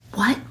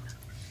what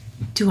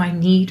do I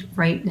need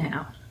right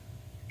now?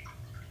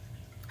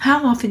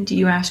 How often do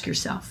you ask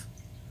yourself,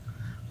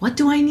 what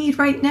do I need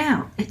right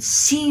now? It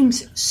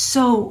seems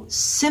so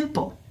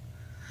simple,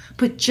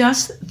 but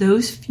just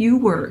those few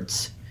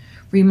words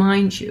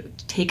remind you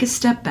to take a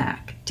step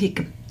back, take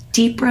a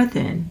deep breath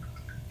in,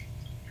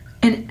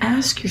 and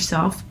ask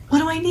yourself, what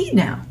do I need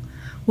now?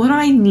 What do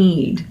I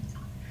need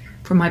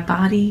for my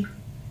body,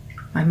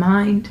 my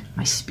mind,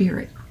 my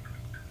spirit?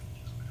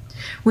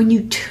 When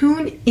you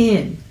tune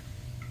in,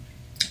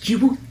 you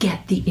will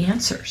get the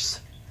answers.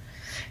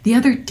 The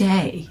other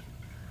day,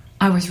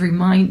 I was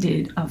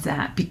reminded of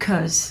that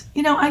because,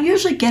 I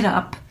usually get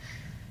up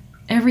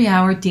every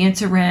hour,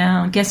 dance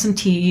around, get some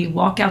tea,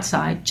 walk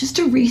outside, just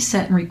to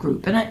reset and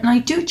regroup. And I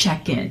do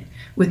check in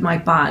with my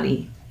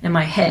body and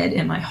my head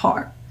and my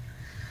heart.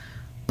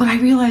 But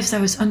I realized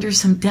I was under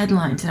some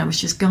deadlines and I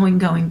was just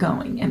going.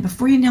 And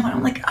before you know it,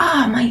 I'm like,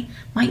 my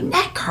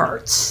neck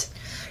hurts,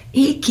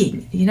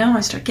 aching.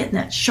 I start getting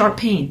that sharp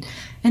pain.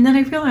 And then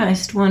I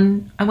realized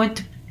when I went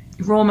to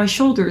roll my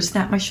shoulders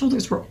that my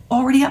shoulders were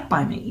already up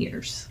by my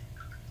ears.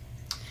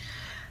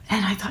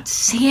 And I thought,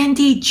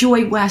 Sandy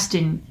Joy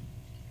Weston,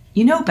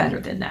 you know better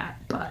than that.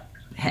 But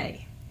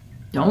hey,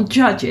 don't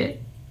judge it.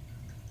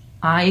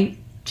 I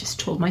just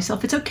told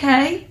myself it's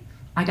okay.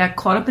 I got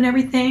caught up in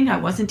everything. I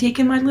wasn't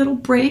taking my little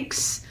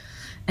breaks.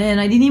 And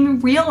I didn't even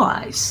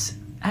realize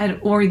I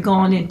had already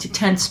gone into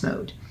tense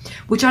mode,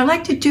 which I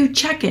like to do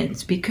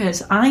check-ins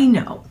because I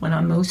know when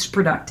I'm most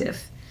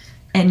productive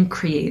and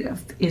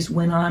creative is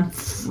when I'm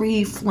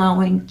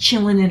free-flowing,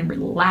 chilling and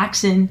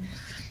relaxing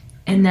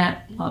in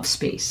that love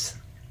space.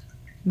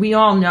 We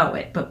all know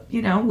it, but,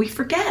 we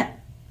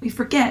forget. We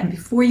forget. And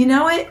before you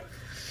know it,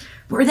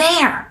 we're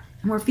there.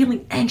 And we're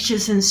feeling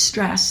anxious and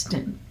stressed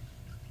and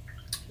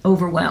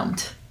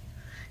overwhelmed,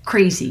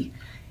 crazy.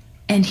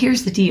 And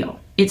here's the deal.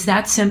 It's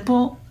that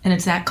simple and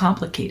it's that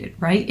complicated,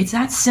 right? It's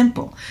that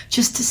simple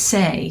just to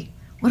say,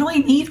 what do I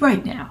need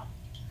right now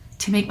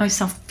to make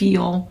myself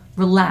feel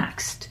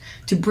relaxed,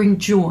 to bring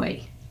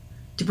joy,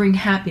 to bring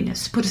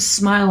happiness, to put a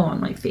smile on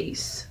my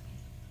face?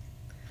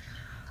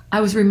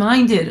 I was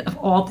reminded of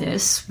all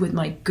this with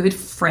my good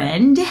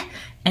friend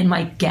and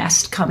my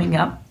guest coming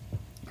up,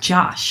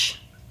 Josh.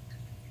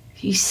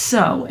 He's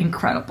so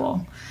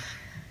incredible.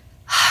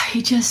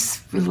 He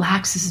just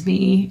relaxes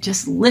me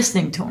just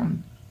listening to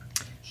him.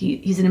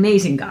 He's an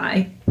amazing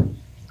guy, and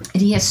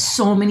he has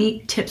so many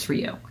tips for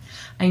you.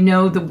 I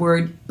know the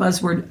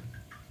buzzword,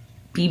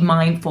 be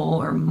mindful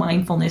or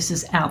mindfulness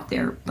is out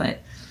there, but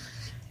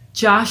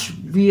Josh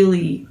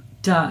really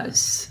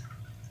does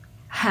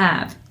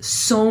have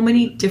so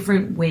many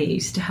different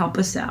ways to help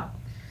us out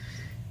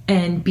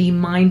and be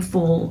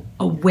mindful,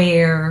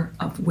 aware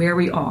of where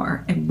we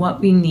are and what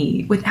we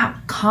need without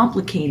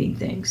complicating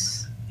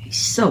things. He's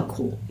so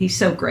cool. He's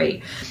so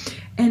great.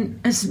 And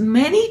as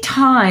many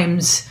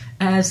times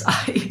as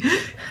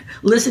I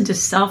listen to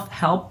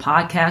self-help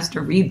podcasts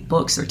or read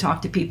books or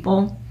talk to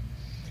people,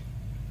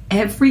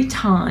 every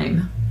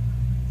time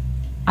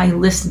I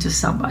listen to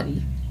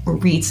somebody or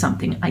read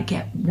something, I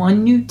get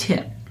one new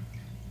tip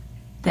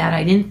that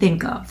I didn't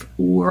think of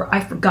or I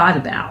forgot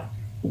about,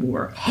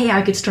 or, hey,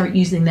 I could start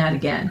using that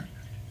again.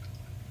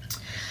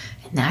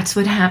 And that's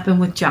what happened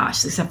with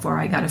Josh, except for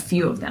I got a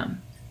few of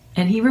them.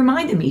 And he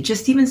reminded me,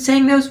 just even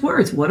saying those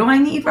words, what do I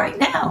need right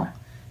now,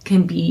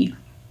 can be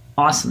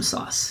awesome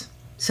sauce.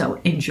 So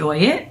enjoy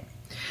it.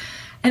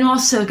 And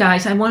also,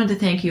 guys, I wanted to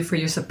thank you for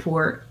your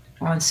support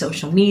on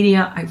social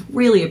media. I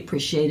really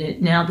appreciate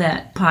it. Now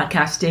that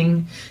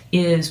podcasting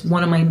is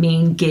one of my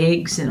main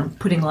gigs and I'm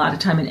putting a lot of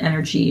time and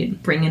energy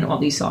and bringing all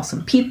these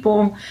awesome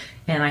people,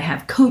 and I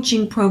have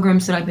coaching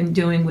programs that I've been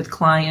doing with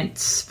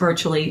clients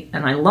virtually,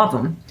 and I love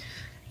them.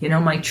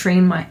 My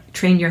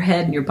Train Your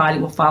Head and Your Body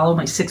Will Follow,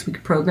 my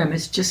 6-week program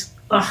is just,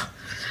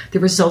 the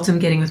results I'm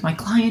getting with my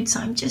clients.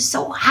 I'm just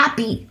so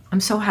happy.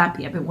 I'm so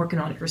happy. I've been working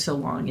on it for so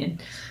long. And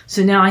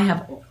so now I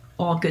have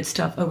all good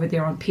stuff over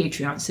there on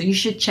Patreon. So you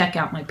should check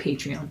out my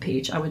Patreon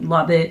page. I would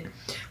love it.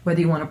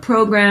 Whether you want a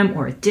program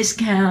or a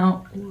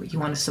discount or you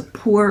want to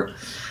support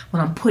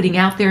what I'm putting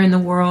out there in the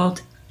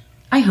world,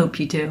 I hope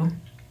you do.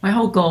 My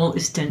whole goal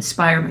is to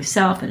inspire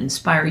myself and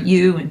inspire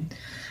you. And,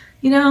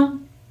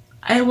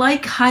 I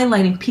like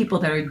highlighting people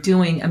that are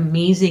doing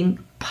amazing,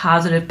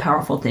 positive,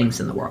 powerful things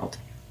in the world.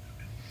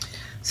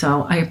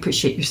 So I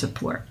appreciate your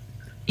support.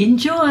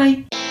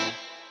 Enjoy!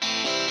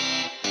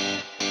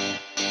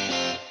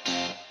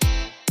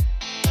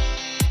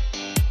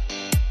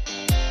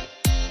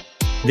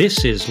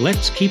 This is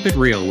Let's Keep It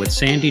Real with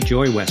Sandy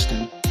Joy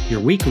Weston, your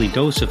weekly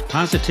dose of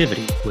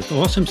positivity with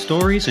awesome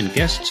stories and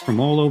guests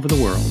from all over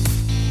the world.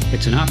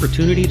 It's an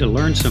opportunity to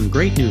learn some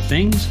great new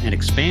things and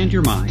expand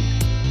your mind.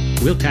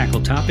 We'll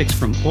tackle topics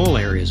from all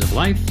areas of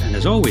life, and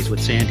as always with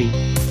Sandy,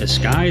 the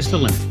sky's the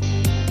limit.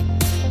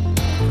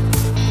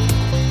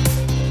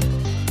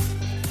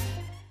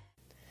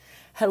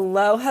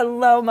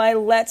 Hello, my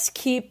Let's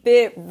Keep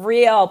It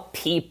Real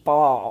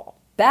people.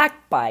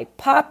 Back by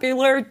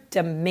popular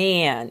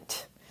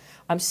demand.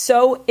 I'm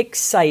so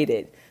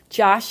excited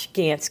Josh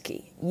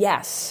Gansky.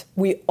 Yes,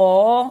 we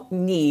all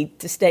need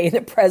to stay in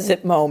the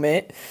present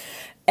moment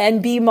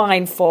and be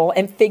mindful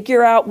and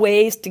figure out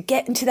ways to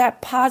get into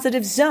that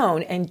positive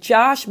zone. And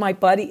Josh, my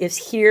buddy,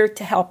 is here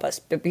to help us.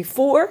 But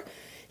before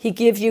he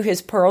gives you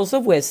his pearls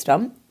of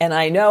wisdom, and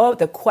I know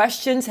the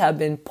questions have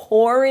been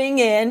pouring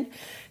in.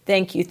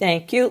 Thank you,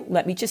 thank you.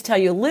 Let me just tell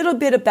you a little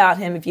bit about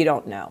him if you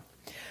don't know.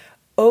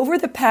 Over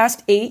the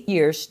past 8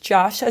 years,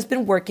 Josh has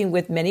been working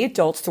with many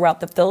adults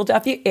throughout the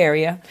Philadelphia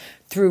area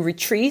through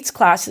retreats,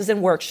 classes,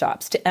 and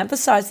workshops to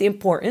emphasize the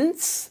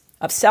importance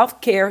of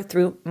self-care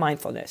through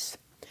mindfulness.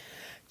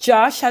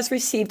 Josh has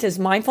received his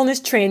mindfulness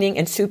training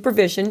and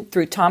supervision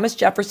through Thomas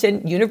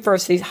Jefferson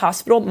University's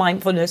Hospital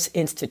Mindfulness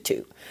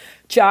Institute.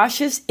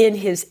 Josh is in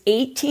his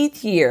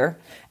 18th year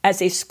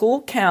as a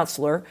school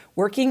counselor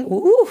working,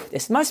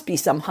 this must be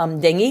some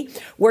humdingy,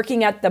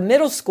 working at the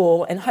middle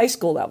school and high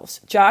school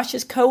levels. Josh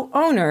is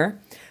co-owner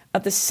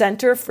of the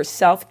Center for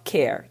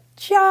Self-Care.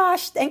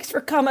 Josh, thanks for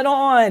coming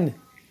on.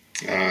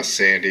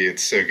 Sandy,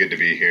 it's so good to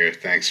be here.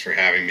 Thanks for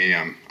having me.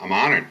 I'm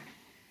honored.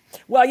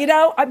 Well,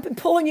 I've been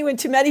pulling you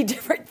into many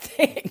different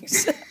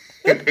things.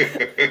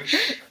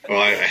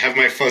 Well, I have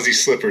my fuzzy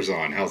slippers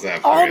on. How's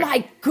that for you? Oh,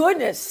 my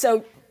goodness.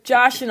 So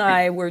Josh and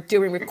I were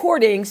doing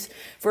recordings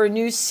for a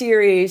new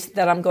series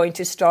that I'm going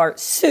to start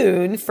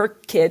soon for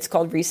kids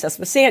called Recess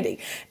with Sandy.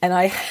 And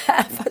I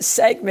have a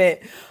segment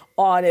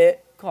on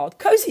it called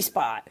Cozy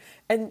Spot.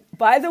 And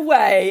by the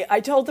way,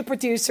 I told the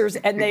producers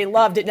and they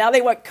loved it. Now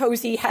they want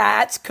cozy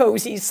hats,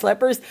 cozy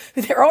slippers.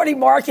 They're already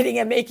marketing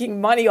and making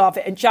money off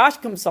it. And Josh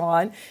comes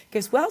on, he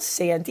goes, well,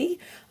 Sandy,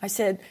 I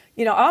said,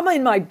 I'm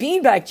in my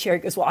beanbag chair. He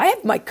goes, well, I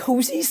have my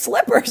cozy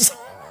slippers.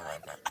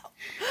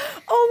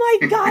 Oh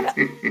my God.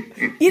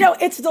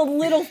 It's the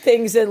little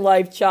things in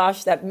life,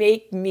 Josh, that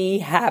make me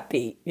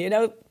happy.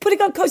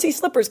 Putting on cozy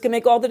slippers can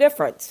make all the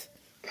difference.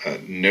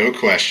 No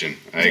question.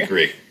 I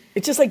agree.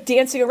 It's just like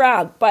dancing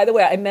around. By the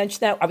way, I mentioned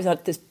that I was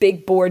at this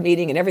big board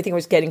meeting and everything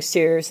was getting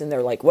serious. And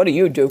they're like, what do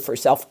you do for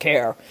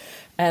self-care?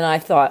 And I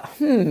thought,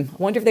 I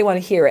wonder if they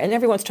want to hear it. And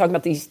everyone's talking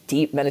about these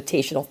deep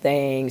meditational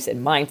things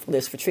and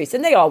mindfulness retreats.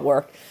 And they all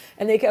work.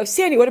 And they go,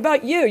 Sandy, what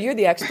about you? You're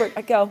the expert.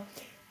 I go,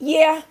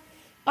 yeah,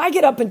 I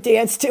get up and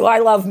dance too. I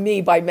Love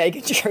Me by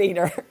Meghan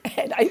Trainor.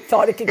 And I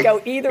thought it could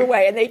go either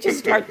way. And they just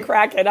start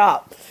cracking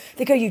up.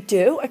 They go, you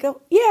do? I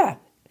go, yeah.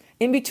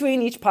 In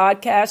between each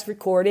podcast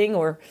recording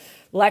or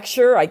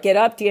lecture, I get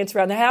up, dance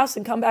around the house,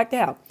 and come back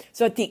down.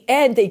 So at the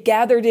end, they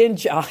gathered in,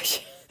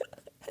 Josh.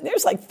 And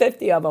there's like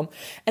 50 of them.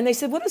 And they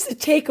said, what is the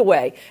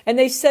takeaway? And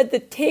they said the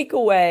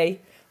takeaway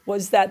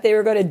was that they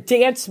were going to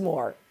dance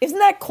more. Isn't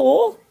that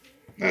cool?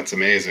 That's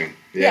amazing.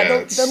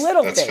 Yeah, the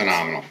little that's things.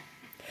 Phenomenal.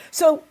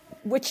 So,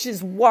 which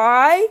is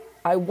why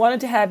I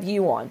wanted to have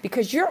you on,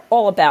 because you're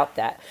all about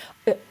that.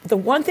 The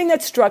one thing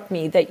that struck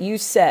me that you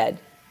said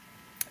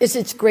is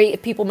it's great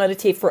if people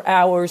meditate for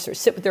hours or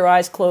sit with their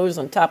eyes closed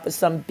on top of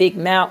some big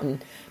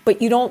mountain,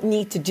 but you don't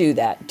need to do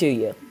that, do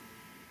you?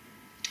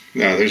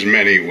 No, there's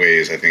many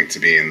ways, I think, to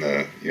be in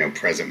the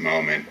present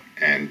moment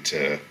and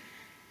to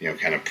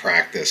kind of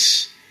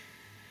practice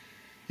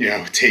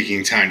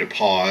taking time to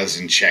pause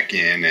and check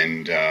in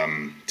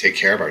and take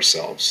care of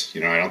ourselves. I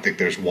don't think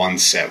there's one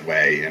set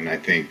way, and I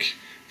think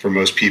for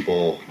most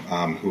people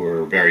who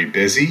are very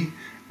busy,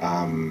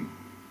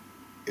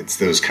 it's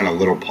those kind of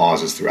little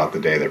pauses throughout the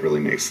day that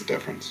really makes the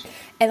difference.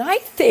 And I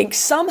think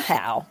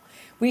somehow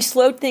we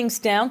slowed things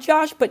down,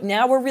 Josh, but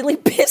now we're really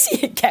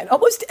busy again.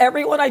 Almost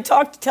everyone I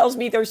talk to tells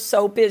me they're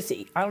so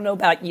busy. I don't know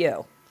about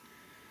you.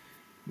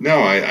 No,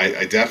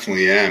 I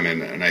definitely am,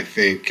 and I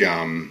think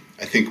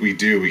we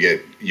do. We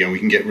get we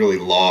can get really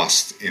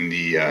lost in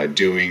the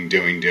doing,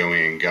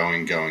 and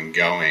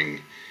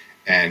going,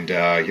 and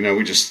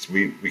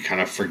we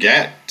kind of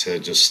forget to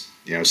just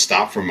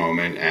stop for a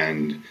moment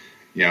and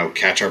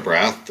catch our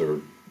breath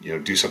or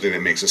do something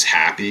that makes us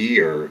happy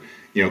or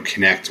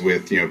connect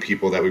with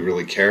people that we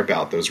really care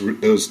about.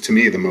 Those to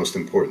me are the most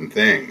important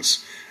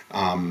things.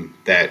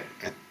 That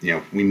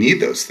we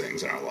need those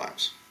things in our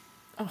lives.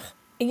 Oh,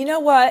 and you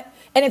know what?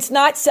 And it's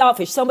not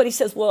selfish. Somebody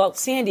says, well,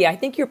 Sandy, I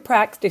think you're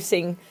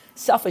practicing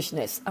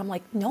selfishness. I'm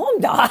like, no,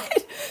 I'm not.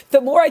 The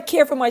more I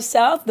care for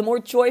myself, the more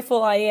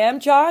joyful I am,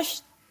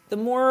 Josh, the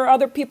more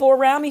other people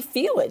around me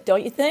feel it.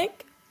 Don't you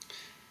think?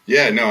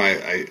 Yeah, no,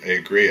 I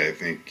agree. I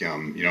think,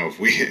 if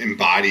we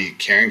embody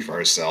caring for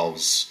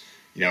ourselves,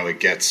 it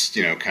gets,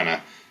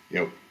 kind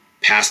of,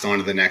 passed on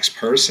to the next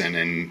person.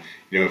 And,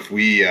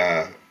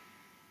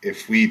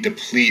 if we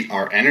deplete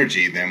our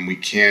energy, then we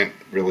can't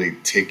really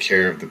take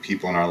care of the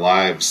people in our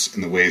lives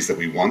in the ways that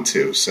we want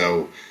to.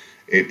 So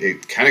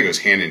it kind of goes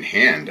hand in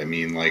hand. I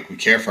mean, like we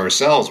care for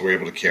ourselves, we're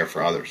able to care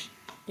for others.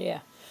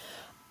 Yeah.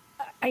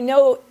 I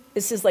know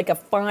this is like a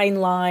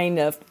fine line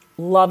of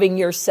loving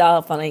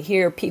yourself, and I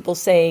hear people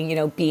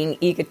saying, being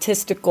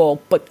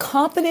egotistical, but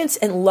confidence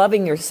and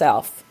loving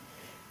yourself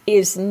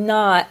is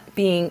not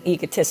being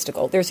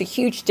egotistical. There's a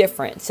huge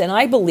difference, and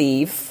I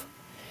believe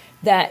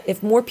that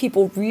if more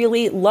people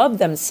really love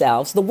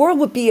themselves, the world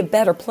would be a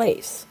better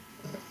place.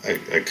 I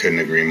couldn't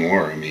agree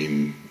more. I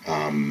mean,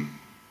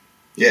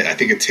 Yeah, I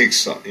think it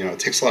takes it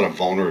takes a lot of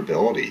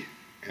vulnerability,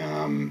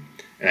 and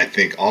I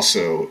think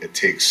also it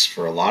takes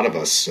for a lot of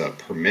us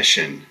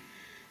permission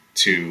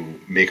to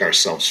make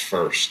ourselves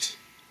first,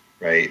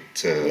 right?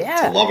 To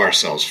love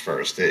ourselves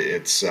first.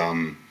 It's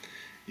a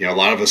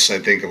lot of us. I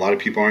think a lot of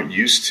people aren't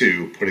used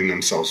to putting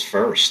themselves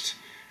first,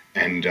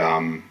 and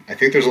I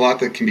think there's a lot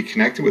that can be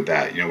connected with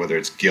that. Whether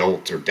it's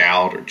guilt or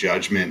doubt or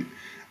judgment,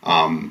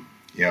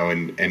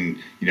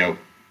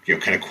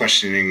 kind of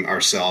questioning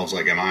ourselves,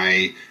 like, am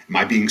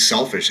I being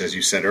selfish, as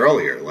you said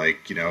earlier?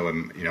 Like,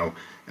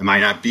 am I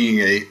not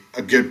being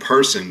a good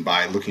person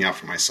by looking out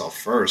for myself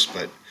first?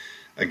 But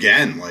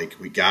again, like,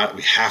 we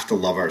have to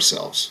love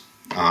ourselves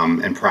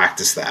and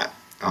practice that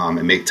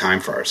and make time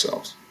for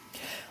ourselves.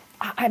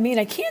 I mean,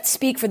 I can't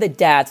speak for the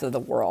dads of the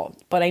world,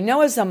 but I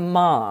know as a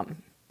mom,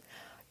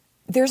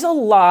 there's a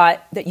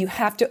lot that you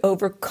have to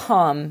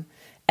overcome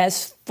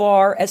as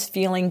far as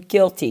feeling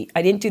guilty.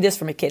 I didn't do this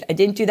for my kid. I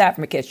didn't do that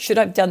for my kid. Should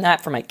I have done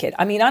that for my kid?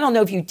 I mean, I don't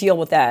know if you deal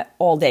with that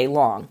all day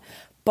long,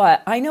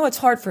 but I know it's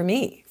hard for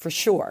me, for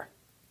sure.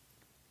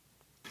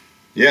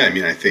 Yeah, I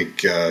mean, I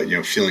think,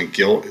 feeling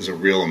guilt is a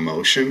real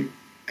emotion.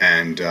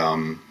 And,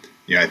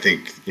 I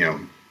think,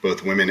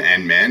 both women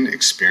and men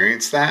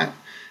experience that.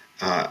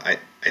 I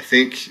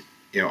think,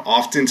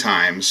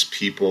 oftentimes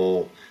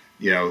people,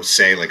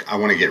 say, like, I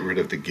want to get rid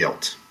of the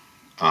guilt,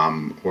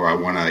 or I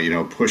want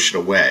to, push it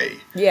away.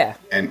 Yeah.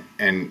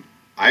 And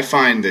I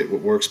find that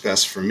what works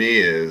best for me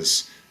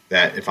is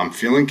that if I'm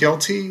feeling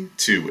guilty,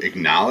 to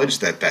acknowledge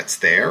that that's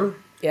there.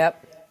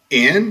 Yep.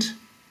 And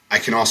I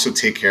can also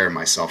take care of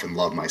myself and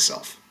love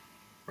myself,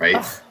 right?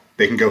 Ugh.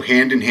 They can go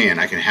hand in hand.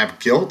 I can have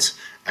guilt.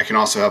 I can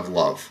also have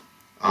love.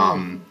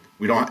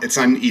 It's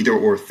not an either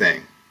or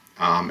thing.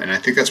 And I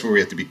think that's where we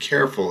have to be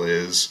careful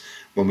is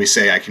when we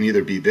say I can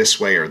either be this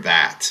way or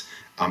that,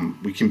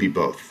 we can be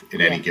both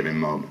in any given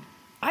moment.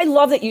 I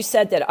love that you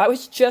said that. I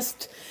was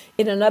just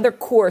in another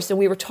course and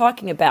we were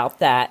talking about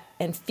that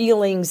and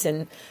feelings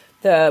and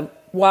the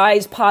why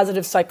is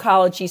positive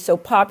psychology so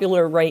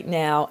popular right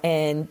now.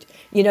 And,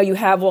 you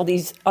have all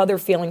these other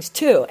feelings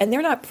too. And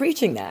they're not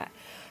preaching that.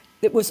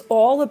 It was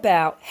all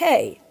about,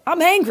 hey,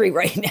 I'm angry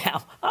right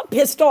now. I'm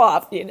pissed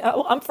off,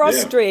 I'm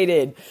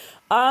frustrated. Yeah.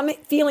 I'm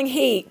feeling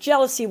hate,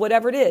 jealousy,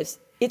 whatever it is.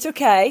 It's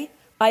okay.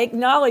 I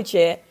acknowledge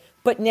it,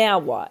 but now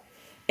what?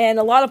 And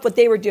a lot of what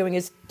they were doing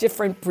is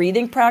different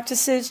breathing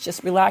practices,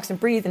 just relax and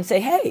breathe and say,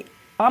 hey,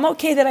 I'm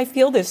okay that I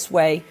feel this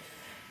way,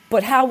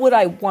 but how would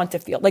I want to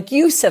feel? Like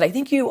you said, I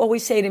think you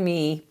always say to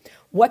me,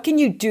 what can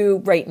you do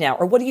right now?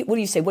 Or what do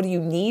you say? What do you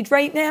need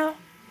right now?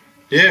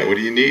 Yeah, what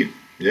do you need?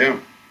 Yeah.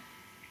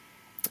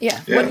 Yeah,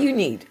 what do you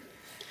need?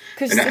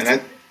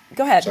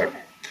 Go ahead. Sorry.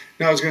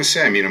 No, I was going to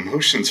say, I mean,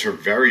 emotions are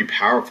very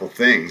powerful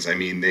things. I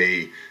mean,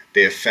 they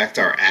affect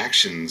our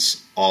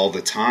actions all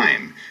the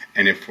time.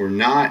 And if we're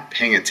not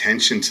paying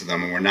attention to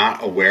them and we're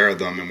not aware of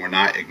them and we're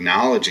not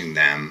acknowledging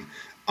them,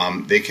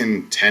 they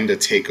can tend to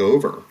take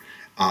over.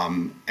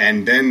 And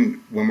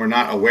then when we're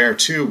not aware,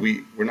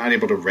 too, we're not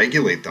able to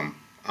regulate them,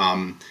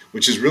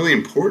 which is really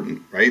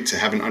important, right, to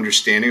have an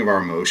understanding of our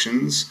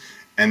emotions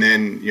and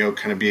then,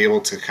 kind of be able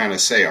to kind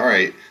of say, all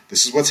right,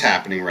 this is what's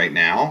happening right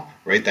now,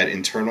 right, that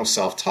internal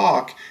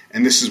self-talk,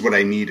 and this is what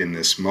I need in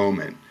this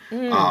moment.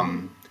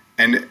 And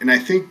I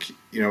think,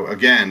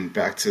 again,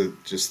 back to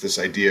just this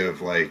idea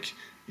of like,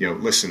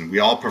 listen, we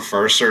all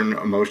prefer certain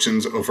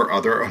emotions over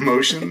other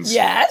emotions.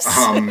 Yes.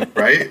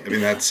 Right? I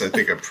mean, that's, I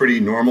think, a pretty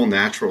normal,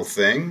 natural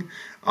thing.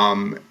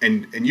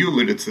 And you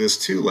alluded to this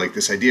too, like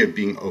this idea of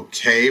being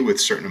okay with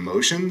certain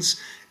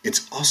emotions.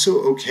 It's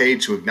also okay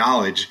to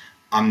acknowledge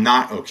I'm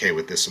not okay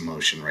with this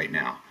emotion right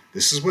now.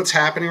 This is what's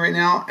happening right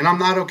now, and I'm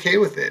not okay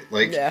with it.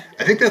 Like,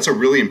 I think that's a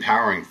really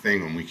empowering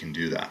thing when we can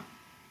do that.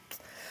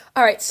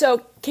 All right,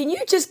 so can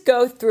you just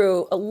go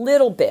through a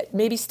little bit,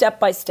 maybe step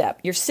by step?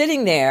 You're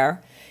sitting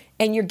there,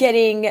 and you're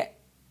getting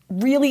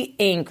really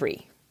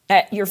angry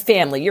at your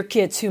family, your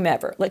kids,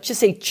 whomever. Let's just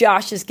say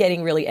Josh is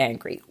getting really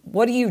angry.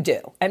 What do you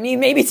do? I mean,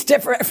 maybe it's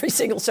different every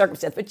single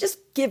circumstance, but just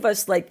give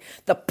us, like,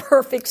 the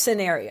perfect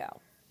scenario.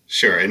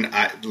 Sure, and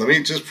let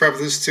me just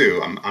preface this,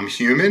 too. I'm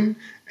human,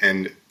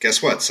 and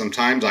guess what?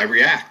 Sometimes I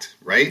react,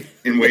 right,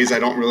 in ways I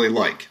don't really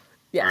like,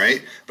 all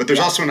right? But there's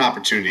also an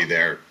opportunity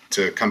there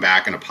to come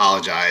back and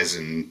apologize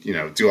and,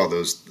 do all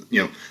those,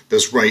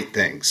 those right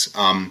things.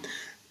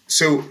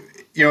 So,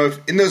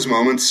 if in those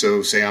moments,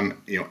 so say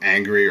I'm,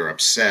 angry or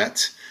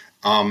upset,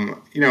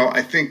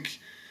 I think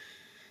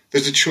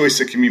there's a choice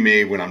that can be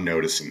made when I'm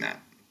noticing that.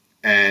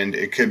 And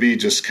it could be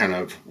just kind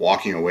of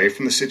walking away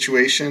from the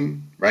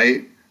situation,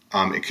 right?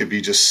 It could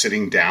be just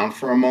sitting down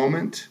for a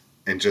moment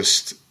and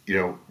just,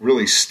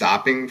 really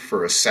stopping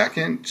for a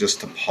second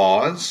just to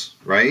pause,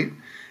 right?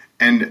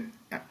 And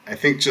I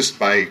think just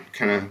by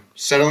kind of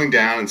settling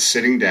down and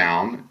sitting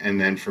down,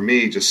 and then for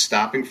me, just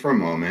stopping for a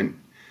moment,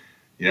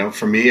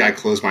 for me, I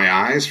close my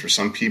eyes. For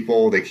some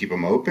people, they keep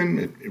them open.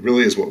 It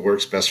really is what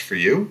works best for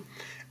you.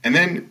 And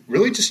then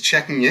really just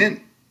checking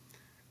in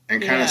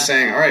and kind of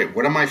saying, all right,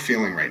 what am I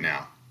feeling right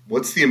now?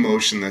 What's the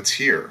emotion that's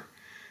here?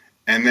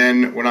 And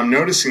then when I'm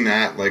noticing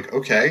that, like,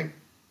 okay,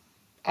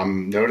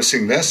 I'm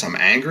noticing this. I'm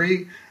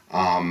angry.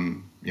 I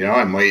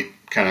might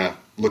kind of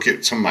look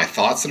at some of my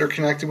thoughts that are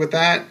connected with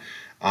that.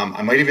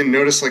 I might even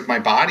notice like my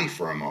body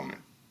for a moment.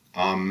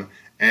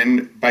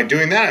 And by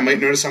doing that, I might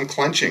notice I'm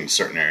clenching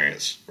certain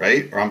areas,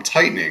 right? Or I'm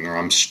tightening, or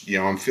I'm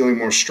feeling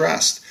more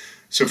stressed.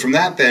 So from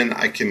that, then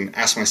I can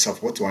ask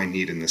myself, what do I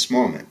need in this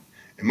moment?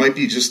 It might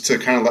be just to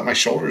kind of let my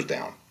shoulders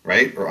down,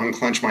 right? Or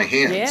unclench my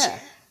hands. Yeah.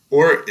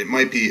 Or it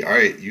might be, all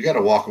right, you got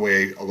to walk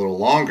away a little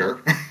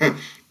longer.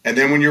 And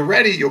then when you're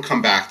ready, you'll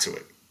come back to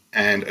it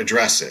and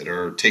address it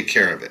or take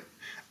care of it.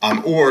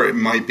 Or it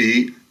might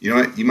be, you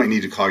know what, you might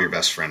need to call your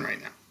best friend right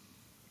now.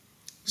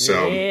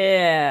 So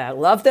yeah,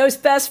 love those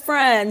best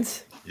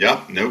friends.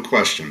 Yep, no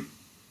question.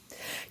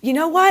 You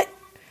know what?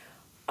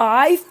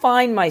 I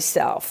find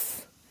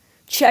myself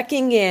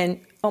checking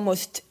in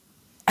almost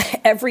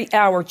every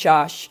hour,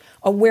 Josh,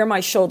 on where my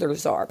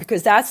shoulders are,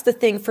 because that's the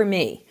thing for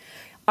me.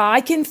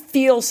 I can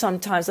feel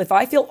sometimes, if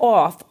I feel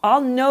off,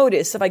 I'll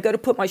notice if I go to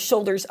put my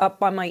shoulders up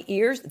by my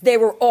ears, they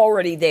were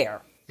already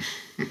there.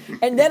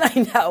 And then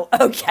I know,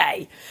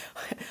 okay,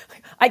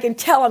 I can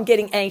tell I'm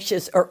getting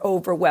anxious or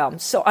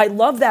overwhelmed. So I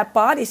love that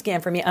body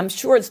scan for me. I'm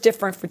sure it's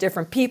different for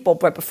different people,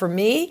 but for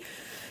me,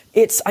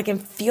 I can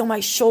feel my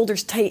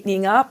shoulders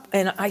tightening up,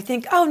 and I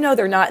think, oh, no,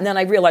 they're not. And then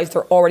I realize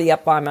they're already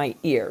up by my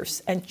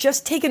ears. And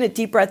just taking a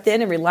deep breath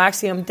in and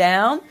relaxing them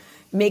down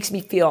makes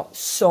me feel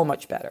so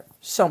much better,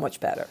 so much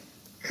better.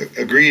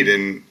 Agreed.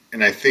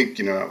 And I think,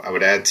 I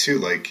would add too,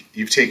 like,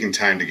 you've taken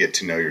time to get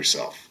to know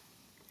yourself.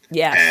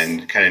 Yes.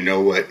 And kind of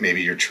know what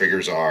maybe your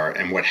triggers are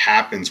and what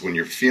happens when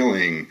you're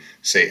feeling,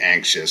 say,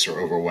 anxious or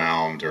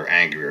overwhelmed or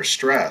angry or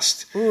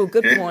stressed. Ooh,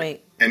 good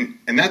point. And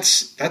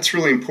that's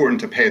really important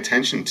to pay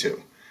attention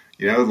to.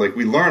 Like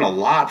we learn a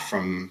lot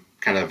from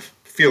kind of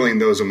feeling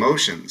those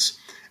emotions.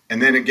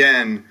 And then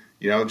again,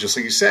 just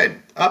like you said,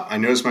 I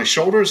notice my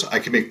shoulders, I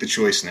can make the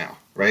choice now,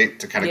 right?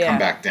 To kind of come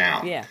back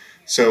down. Yeah.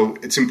 So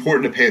it's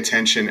important to pay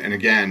attention and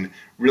again,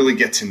 really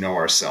get to know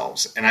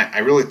ourselves. And I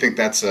really think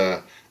that's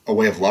a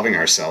way of loving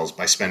ourselves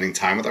by spending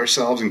time with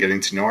ourselves and getting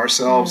to know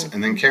ourselves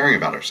and then caring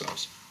about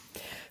ourselves.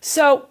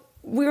 So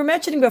we were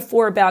mentioning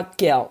before about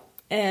guilt,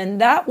 and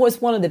that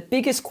was one of the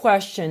biggest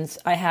questions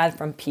I had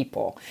from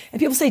people. And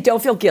people say,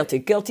 don't feel guilty.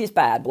 Guilty is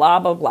bad, blah,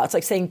 blah, blah. It's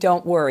like saying,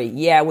 don't worry.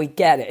 Yeah, we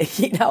get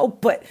it,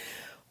 but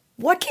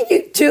what can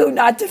you do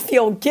not to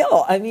feel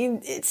guilt? I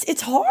mean,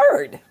 it's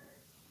hard.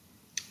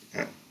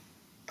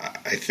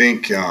 I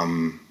think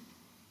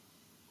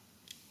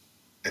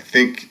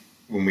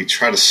when we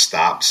try to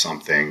stop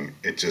something,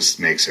 it just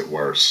makes it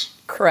worse.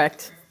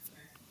 Correct.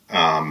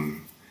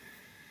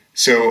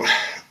 So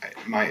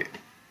my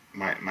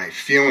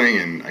feeling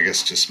and I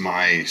guess just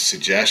my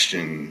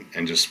suggestion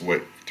and just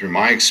what through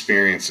my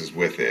experiences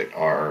with it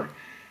are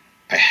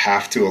I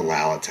have to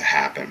allow it to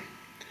happen.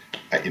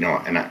 And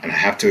I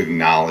have to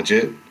acknowledge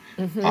it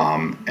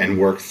and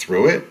work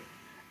through it.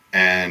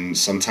 And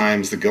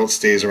sometimes the guilt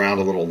stays around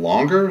a little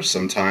longer.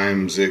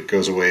 Sometimes it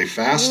goes away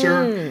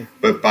faster.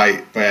 But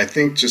I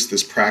think just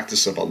this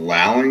practice of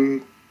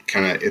allowing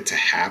kind of it to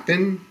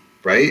happen,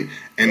 right?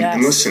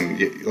 And listen,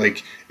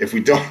 like if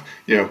we don't,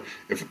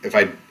 if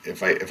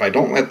I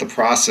don't let the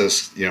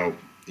process,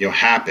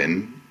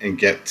 happen and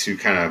get to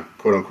kind of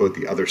quote unquote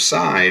the other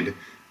side,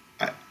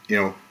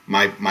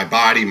 my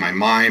body, my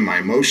mind, my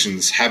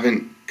emotions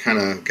haven't kind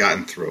of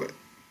gotten through it,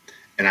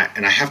 and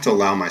I have to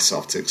allow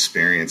myself to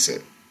experience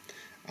it.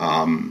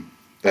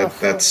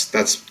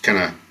 That's kind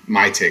of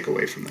my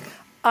takeaway from that.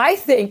 I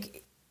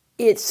think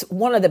it's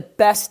one of the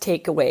best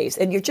takeaways.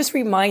 And you're just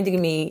reminding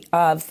me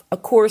of a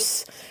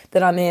course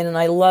that I'm in, and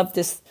I love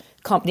this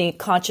company,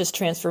 Conscious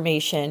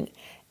Transformation.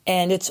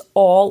 And it's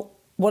all,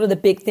 one of the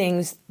big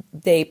things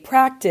they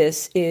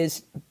practice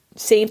is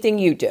same thing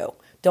you do.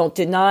 Don't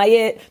deny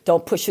it.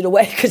 Don't push it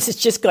away because it's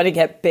just going to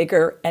get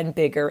bigger and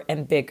bigger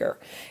and bigger.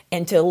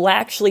 And to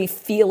actually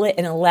feel it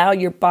and allow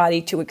your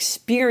body to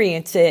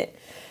experience it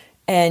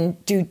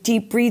and do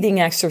deep breathing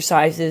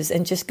exercises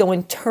and just go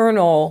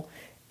internal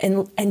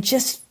and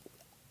just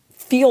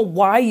feel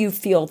why you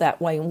feel that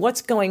way and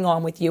what's going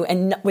on with you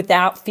and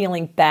without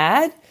feeling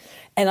bad.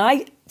 And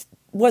I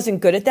wasn't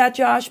good at that,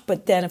 Josh,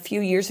 but then a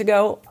few years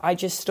ago, I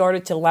just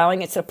started to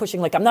allowing it instead of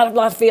pushing, like, I'm not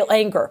allowed to feel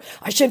anger.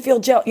 I shouldn't feel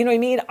jealous. You know what I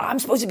mean? I'm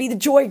supposed to be the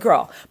joy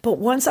girl. But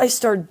once I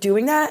started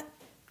doing that,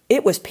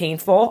 it was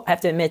painful. I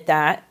have to admit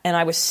that. And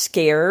I was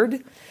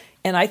scared.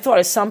 And I thought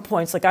at some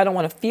points, like, I don't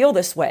want to feel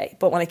this way.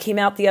 But when I came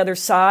out the other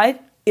side,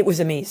 it was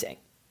amazing.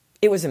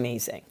 It was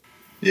amazing.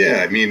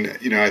 Yeah, I mean,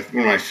 one of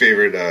my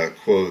favorite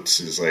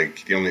quotes is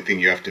like, the only thing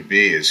you have to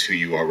be is who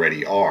you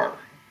already are.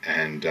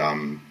 And,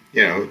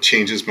 it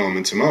changes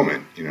moment to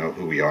moment,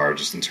 who we are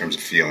just in terms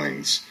of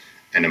feelings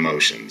and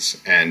emotions.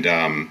 And,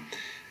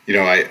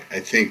 I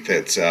think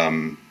that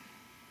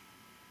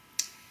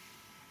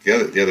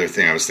the other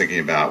thing I was thinking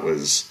about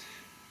was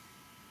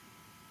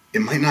it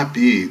might not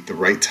be the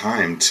right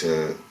time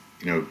to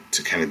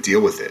kind of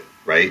deal with it,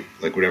 right?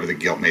 Like whatever the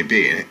guilt may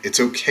be. And it's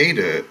okay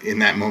to, in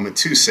that moment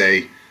too,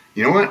 say,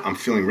 you know what, I'm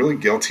feeling really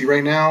guilty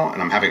right now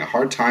and I'm having a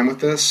hard time with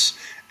this.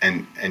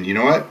 And you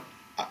know what,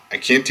 I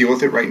can't deal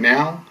with it right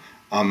now.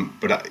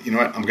 But you know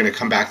what? I'm going to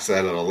come back to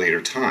that at a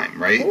later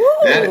time, right?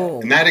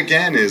 Ooh. And that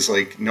again is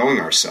like knowing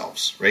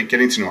ourselves, right?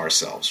 Getting to know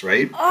ourselves,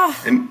 right?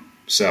 And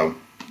so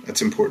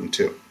that's important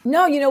too.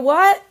 No, you know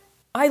what?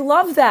 I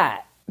love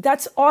that.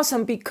 That's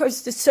awesome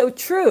because it's so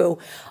true.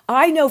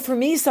 I know for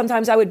me,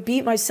 sometimes I would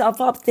beat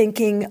myself up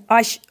thinking,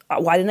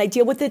 why didn't I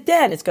deal with it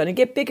then? It's going to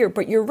get bigger.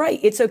 But you're right.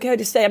 It's okay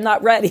to say, I'm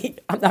not ready.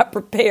 I'm not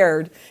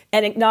prepared.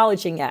 And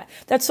acknowledging that.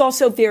 That's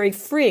also very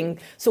freeing.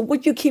 So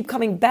what you keep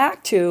coming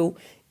back to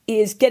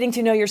is getting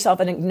to know yourself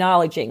and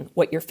acknowledging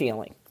what you're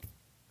feeling.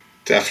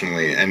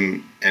 Definitely.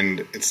 And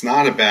it's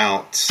not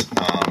about,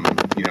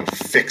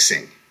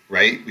 fixing,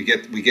 right? We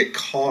get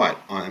caught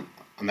on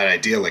that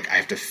idea like I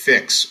have to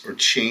fix or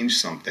change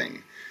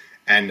something.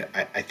 And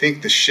I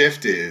think the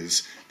shift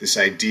is this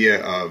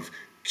idea of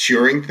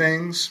curing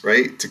things,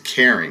 right, to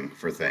caring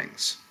for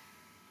things.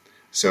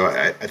 So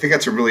I think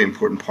that's a really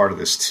important part of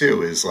this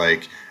too, is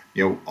like,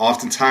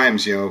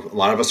 oftentimes, a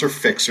lot of us are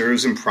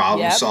fixers and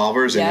problem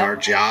solvers in our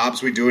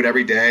jobs. We do it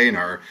every day. And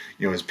our,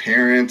 as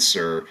parents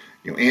or,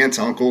 aunts,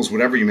 uncles,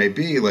 whatever you may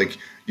be, like,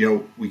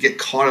 we get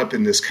caught up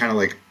in this kind of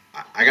like,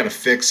 I got to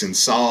fix and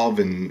solve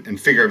and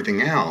figure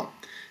everything out.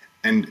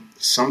 And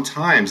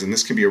sometimes, and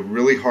this can be a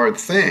really hard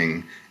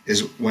thing,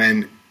 is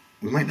when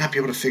we might not be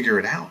able to figure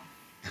it out.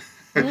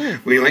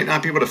 We might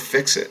not be able to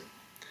fix it.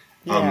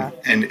 Yeah.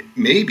 And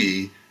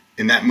maybe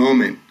in that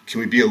moment, can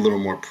we be a little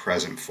more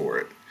present for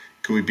it?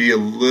 Can we be a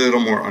little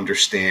more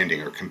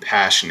understanding or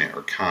compassionate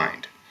or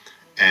kind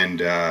and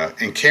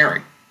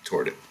caring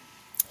toward it?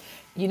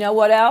 You know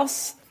what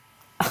else?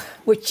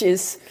 Which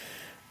is,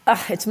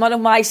 it's one of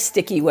my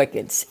sticky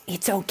wickets.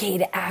 It's okay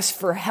to ask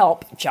for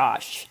help,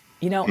 Josh.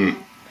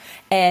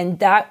 And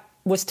that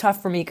was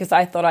tough for me because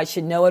I thought I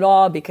should know it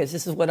all because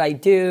this is what I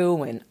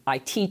do and I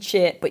teach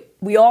it. But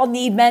we all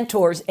need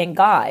mentors and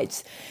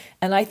guides.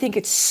 And I think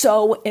it's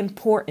so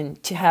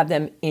important to have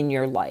them in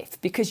your life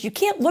because you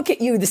can't look at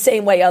you the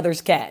same way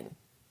others can.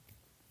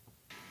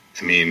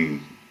 I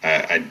mean,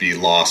 I'd be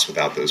lost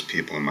without those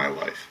people in my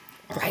life.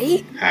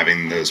 Right?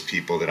 Having those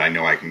people that I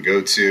know I can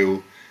go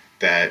to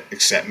that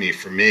accept me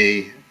for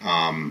me.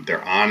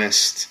 They're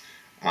honest.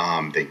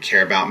 They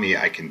care about me.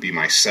 I can be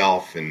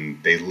myself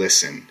and they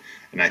listen.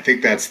 And I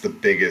think that's the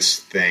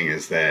biggest thing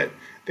is that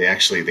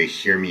they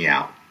hear me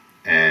out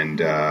and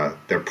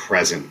they're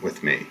present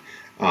with me.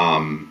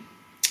 I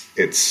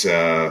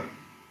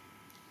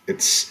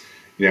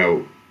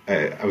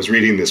was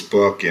reading this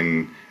book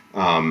and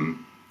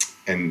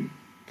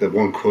the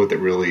one quote that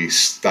really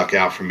stuck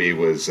out for me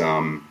was,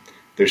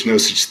 there's no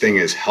such thing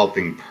as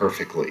helping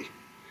perfectly.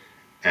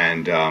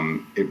 And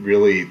it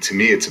really, to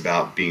me, it's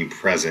about being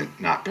present,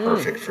 not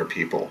perfect for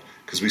people.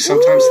 Because we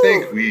sometimes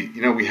think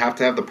we have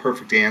to have the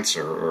perfect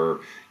answer or,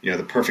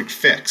 the perfect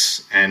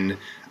fix. And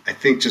I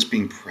think just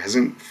being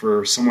present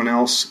for someone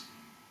else,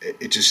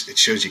 it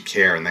shows you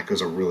care. And that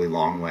goes a really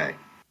long way.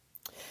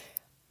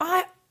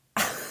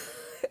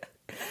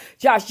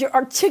 Josh, you're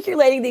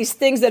articulating these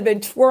things that have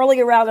been twirling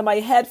around in my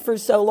head for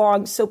so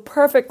long, so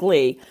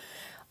perfectly.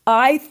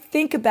 I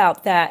think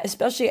about that,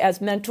 especially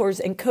as mentors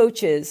and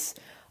coaches.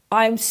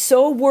 I'm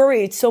so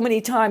worried so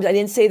many times I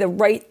didn't say the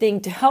right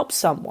thing to help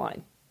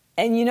someone.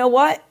 And you know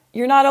what?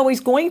 You're not always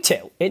going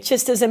to. It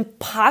just is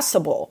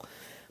impossible.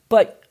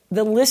 But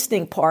the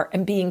listening part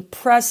and being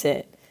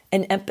present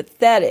and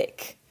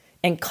empathetic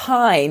and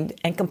kind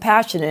and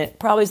compassionate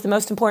probably is the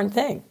most important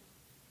thing.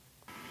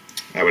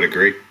 I would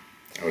agree.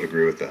 I would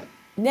agree with that.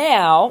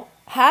 Now,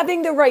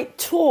 having the right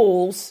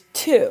tools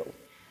too.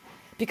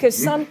 Because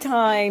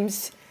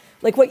sometimes,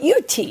 like what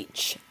you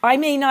teach, I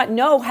may not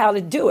know how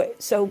to do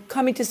it. So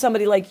coming to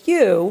somebody like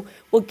you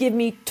will give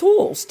me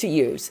tools to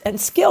use and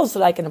skills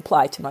that I can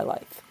apply to my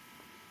life.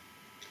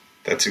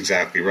 That's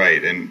exactly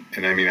right. And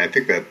I mean, I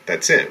think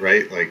that's it,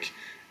 right? Like,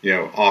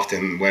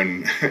 often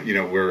when,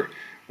 we're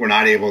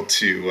not able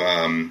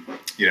to,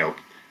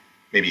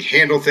 maybe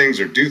handle things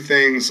or do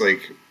things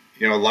like,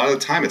 a lot of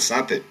the time it's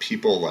not that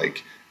people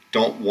like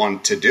don't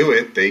want to do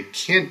it. They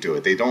can't do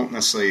it. They don't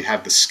necessarily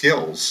have the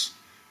skills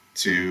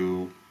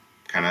to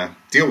kind of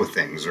deal with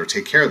things or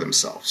take care of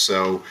themselves.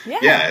 So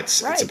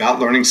it's about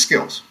learning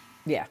skills.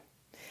 Yeah.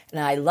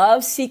 And I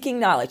love seeking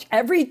knowledge.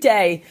 Every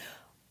day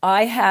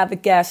I have a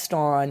guest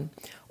on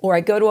or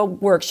I go to a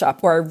workshop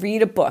or I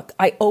read a book,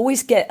 I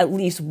always get at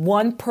least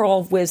one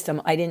pearl of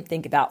wisdom I didn't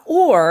think about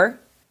or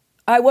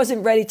I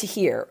wasn't ready to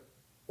hear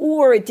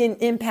or it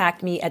didn't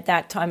impact me at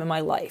that time in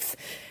my life.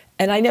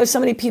 And I know so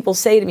many people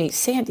say to me,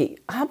 Sandy,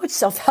 how much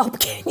self-help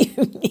can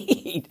you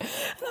need?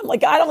 And I'm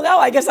like, I don't know.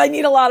 I guess I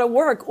need a lot of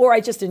work or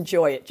I just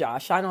enjoy it,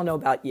 Josh. I don't know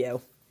about you.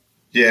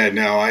 Yeah,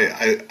 no,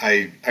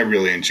 I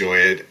really enjoy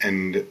it.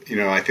 And,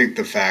 I think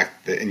the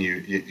fact that, and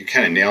you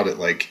kind of nailed it,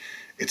 like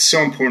it's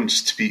so important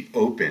just to be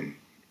open,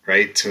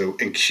 right?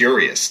 And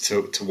curious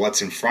to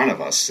what's in front of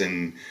us.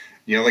 And,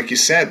 like you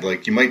said,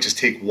 like you might just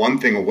take one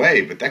thing away,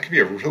 but that could be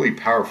a really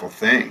powerful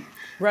thing.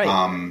 Right.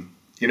 And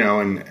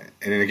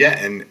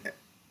again,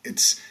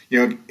 it's,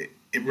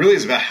 it really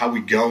is about how we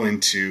go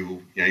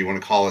into, you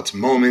want to call it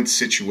moments,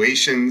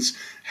 situations,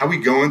 how we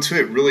go into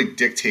it really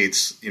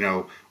dictates,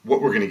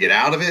 what we're going to get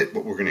out of it,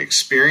 what we're going to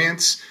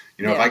experience.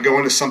 You know, if I go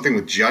into something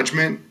with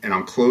judgment and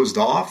I'm closed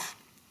off,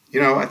 you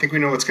know, I think we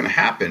know what's going to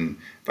happen.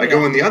 If I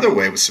go in the other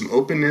way with some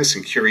openness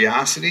and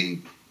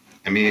curiosity,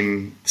 I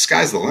mean, the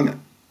sky's the limit.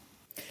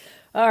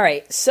 All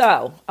right,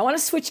 so I want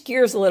to switch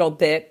gears a little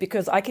bit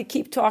because I could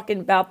keep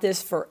talking about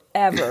this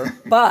forever,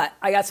 but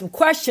I got some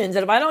questions,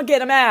 and if I don't get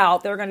them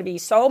out, they're going to be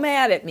so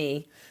mad at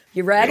me.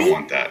 You ready? We don't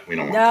want that. We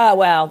don't want that. No,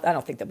 well, I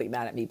don't think they'll be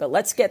mad at me, but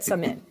let's get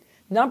some in.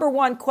 Number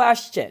one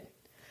question.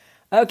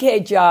 Okay,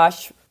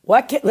 Josh,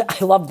 I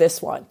love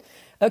this one.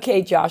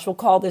 Okay, Josh, we'll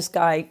call this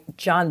guy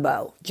John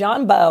Bow.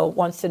 John Bow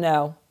wants to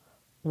know,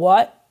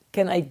 what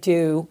can I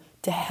do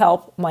to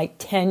help my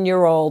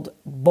 10-year-old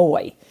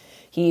boy?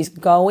 He's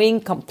going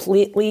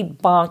completely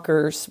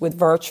bonkers with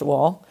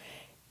virtual,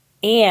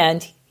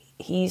 and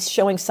he's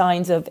showing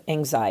signs of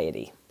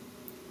anxiety.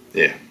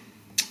 Yeah.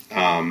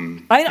 I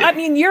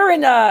mean, you're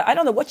in I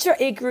don't know, what's your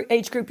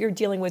age group you're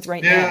dealing with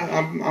right now?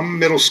 Yeah, I'm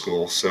middle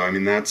school, so I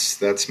mean,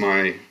 that's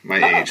my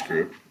age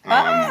group.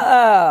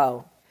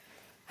 How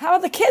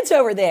are the kids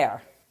over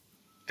there?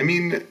 I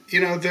mean,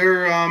 you know,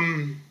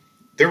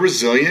 they're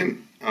resilient,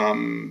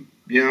 you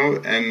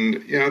know,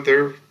 and, you know,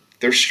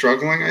 they're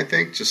struggling, I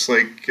think, just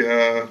like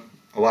a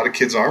lot of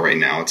kids are right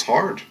now. It's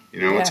hard.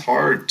 You know, It's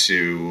hard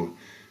to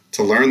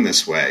learn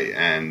this way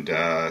and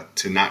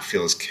to not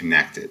feel as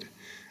connected.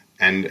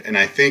 And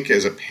I think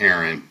as a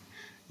parent,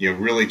 you know,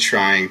 really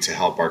trying to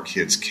help our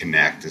kids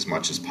connect as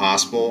much as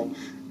possible.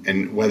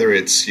 And whether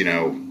it's, you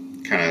know,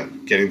 kind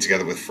of getting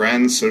together with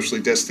friends,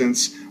 socially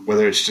distanced,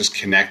 whether it's just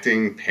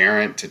connecting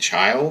parent to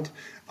child,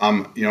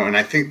 you know, and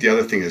I think the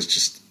other thing is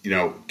just, you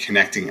know,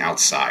 connecting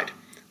outside.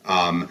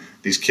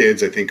 These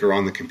kids, I think, are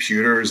on the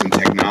computers and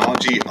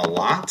technology a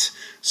lot.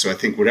 So I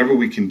think whatever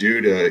we can do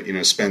to, you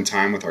know, spend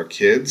time with our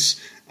kids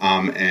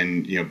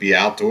and, you know, be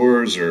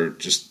outdoors or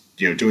just,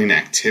 you know, doing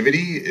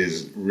activity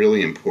is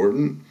really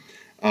important.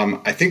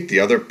 I think the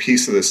other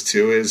piece of this,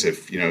 too, is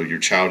if, you know, your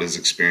child is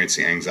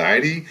experiencing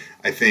anxiety,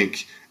 I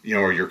think, you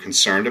know, or you're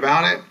concerned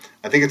about it,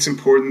 I think it's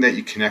important that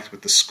you connect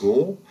with the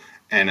school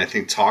and I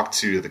think talk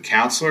to the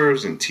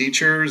counselors and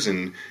teachers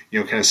and, you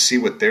know, kind of see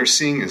what they're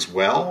seeing as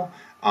well.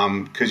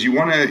 Because you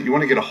want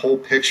to get a whole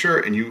picture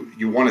and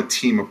you want a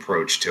team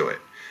approach to it.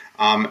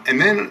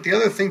 And then the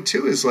other thing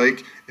too is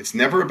like it's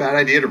never a bad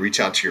idea to reach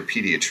out to your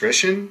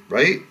pediatrician,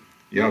 right?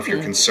 You know, if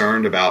you're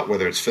concerned about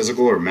whether it's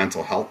physical or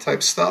mental health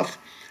type stuff.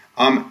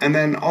 And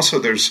then also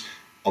there's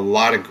a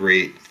lot of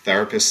great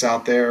therapists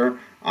out there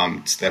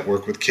that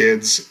work with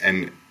kids.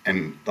 And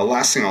the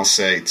last thing I'll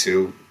say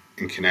too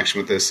in connection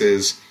with this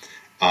is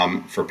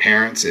for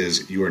parents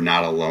is you are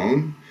not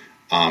alone.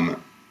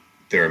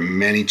 There are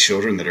many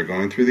children that are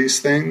going through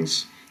these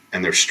things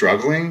and they're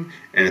struggling,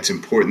 and it's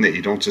important that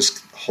you don't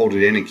just hold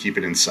it in and keep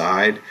it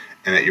inside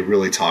and that you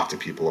really talk to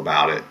people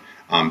about it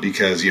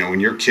because, you know, when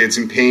your kid's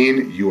in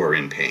pain, you are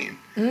in pain.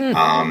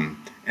 And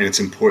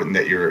it's important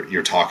that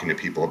you're talking to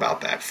people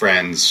about that,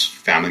 friends,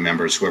 family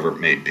members, whoever it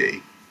may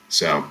be.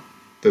 So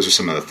those are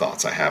some of the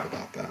thoughts I have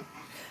about that.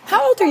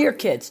 How old are your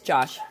kids,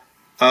 Josh?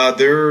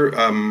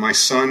 My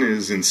son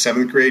is in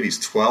 7th grade. He's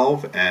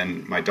 12,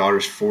 and my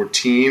daughter's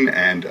 14,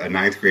 and a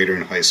 9th grader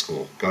in high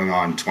school, going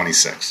on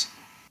 26.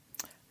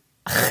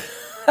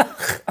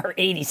 Or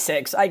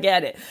 86. I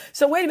get it.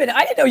 So wait a minute.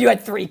 I didn't know you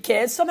had 3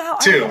 kids. Somehow.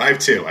 I have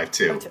two. A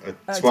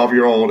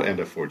 12-year-old and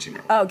a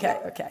 14-year-old.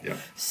 Okay. Yeah.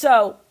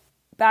 So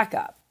back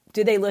up.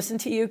 Do they listen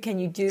to you? Can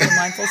you do the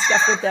mindful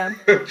stuff with them?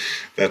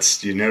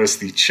 You notice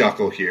the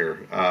chuckle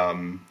here.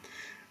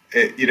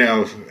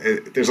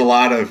 There's a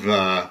lot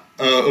of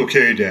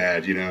okay,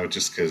 Dad. You know,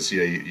 just because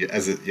you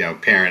as a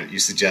parent, you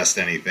suggest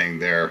anything,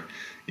 there's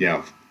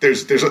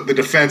the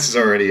defense is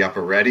already up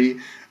already.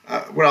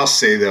 What I'll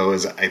say though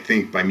is I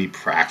think by me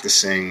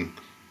practicing,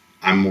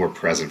 I'm more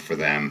present for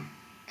them,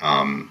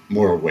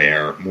 more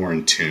aware, more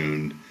in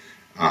tune,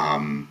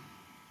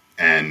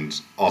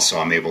 and also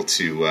I'm able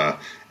to.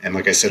 And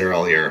like I said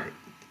earlier,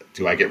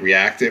 do I get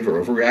reactive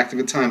or overreactive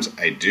at times?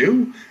 I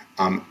do,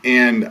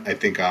 and I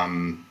think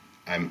I'm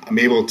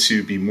able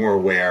to be more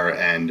aware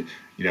and,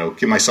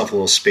 give myself a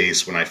little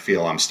space when I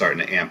feel I'm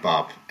starting to amp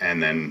up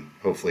and then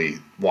hopefully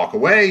walk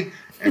away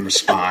and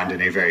respond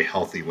in a very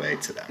healthy way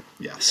to them.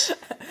 Yes.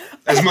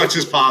 As much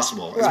as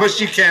possible. As much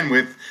as you can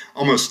with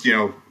almost,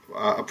 a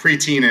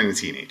preteen and a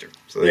teenager.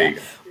 So there you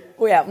go.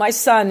 Well, yeah, my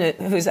son,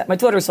 my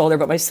daughter's older,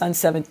 but my son's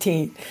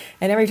 17.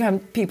 And every time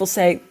people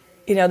say,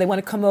 they want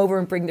to come over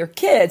and bring their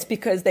kids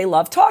because they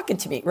love talking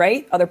to me,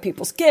 right? Other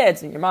people's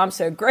kids. And your mom's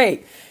so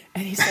great.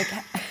 And he's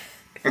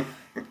like,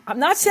 I'm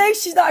not saying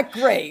she's not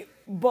great,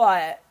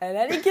 but at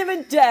any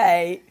given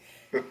day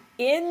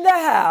in the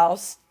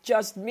house,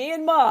 just me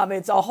and Mom,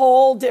 it's a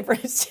whole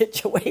different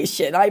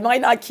situation. I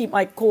might not keep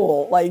my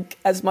cool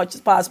as much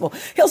as possible.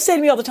 He'll say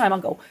to me all the time, I'll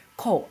go,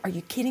 Cole, are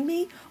you kidding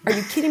me? Are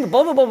you kidding me?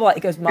 Blah, blah, blah, blah. He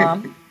goes,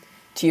 Mom,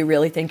 do you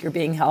really think you're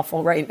being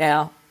helpful right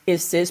now?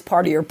 Is this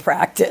part of your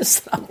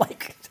practice? I'm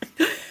like,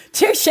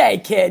 touche,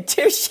 kid,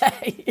 touche.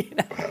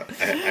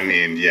 I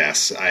mean,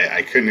 yes,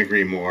 I couldn't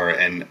agree more.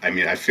 And I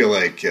mean, I feel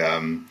like,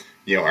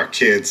 our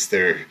kids,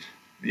 they're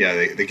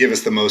they give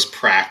us the most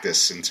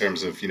practice in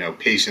terms of,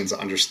 patience,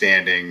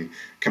 understanding,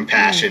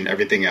 compassion,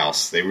 everything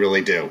else. They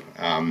really do.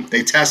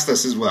 They test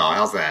us as well.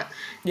 How's that?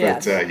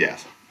 Yes. But,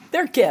 yes.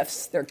 They're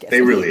gifts. They're gifts.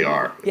 They really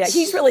are. Yeah,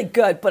 he's really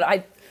good,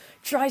 but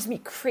drives me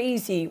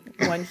crazy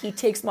when he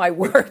takes my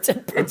words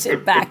and puts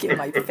it back in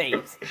my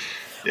face.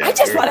 Yeah, I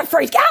just want to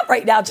freak out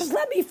right now. Just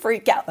let me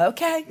freak out.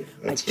 Okay?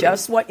 That's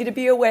just want you to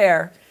be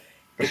aware.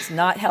 It's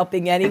not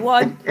helping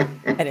anyone,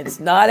 and it's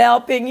not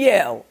helping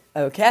you.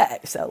 Okay,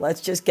 so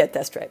let's just get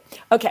that straight.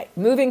 Okay,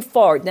 moving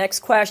forward, next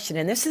question,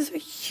 and this is a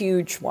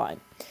huge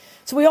one.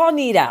 So we all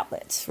need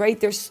outlets, right?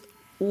 There's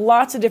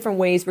lots of different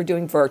ways we're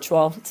doing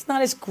virtual. It's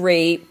not as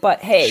great, but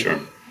hey,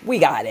 we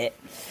got it.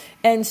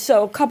 And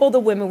so a couple of the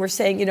women were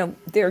saying,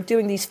 they're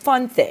doing these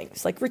fun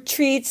things like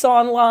retreats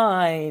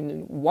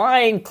online,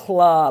 wine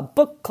club,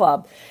 book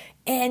club,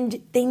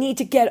 and they need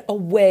to get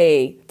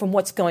away from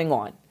what's going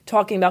on,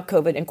 talking about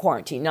COVID and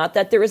quarantine. Not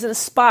that there isn't a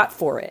spot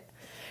for it.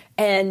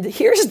 And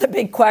here's the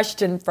big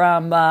question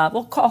from,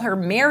 we'll call her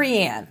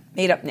Marianne,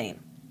 made up name.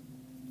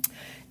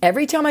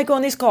 Every time I go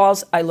on these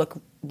calls, I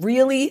look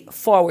really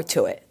forward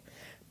to it.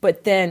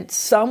 But then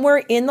somewhere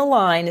in the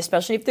line,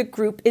 especially if the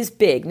group is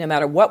big, no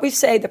matter what we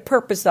say, the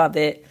purpose of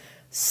it,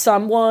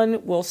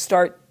 someone will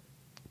start,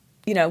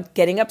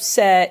 getting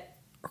upset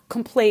or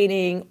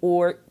complaining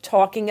or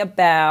talking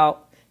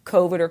about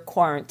COVID or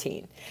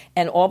quarantine.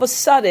 And all of a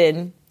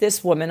sudden,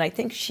 this woman, I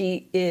think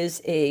she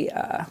is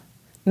a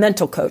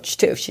mental coach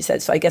too, she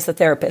said, so I guess a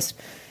therapist,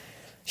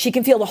 she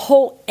can feel the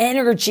whole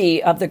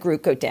energy of the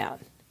group go down.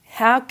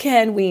 How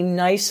can we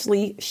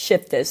nicely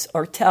shift this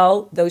or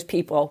tell those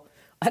people,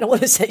 I don't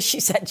want to say, she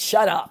said,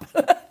 shut up.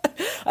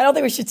 I don't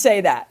think we should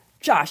say that.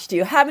 Josh, do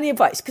you have any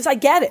advice? Because I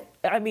get it.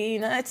 I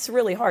mean, it's a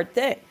really hard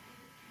thing.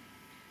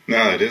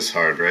 No, it is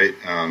hard, right?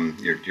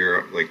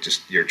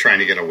 You're trying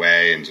to get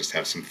away and just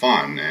have some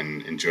fun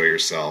and enjoy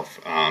yourself.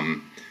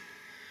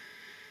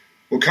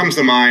 What comes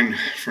to mind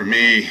for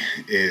me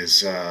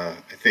is I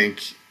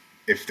think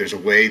if there's a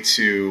way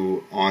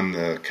to, on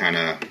the kind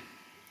of,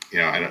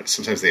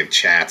 sometimes they have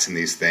chats and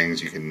these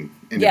things, you can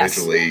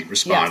individually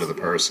respond to the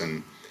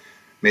person.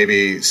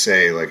 Maybe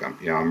say like,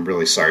 I'm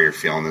really sorry you're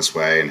feeling this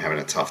way and having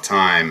a tough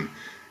time.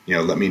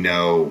 Let me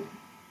know,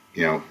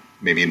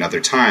 maybe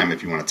another time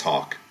if you want to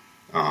talk.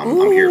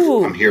 I'm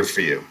here for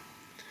you.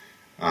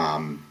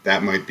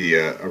 That might be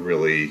a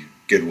really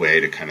good way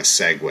to kind of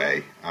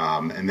segue.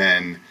 And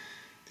then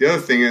the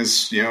other thing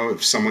is,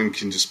 if someone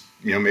can just,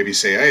 maybe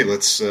say, hey,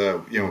 let's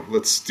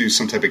do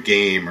some type of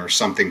game or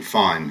something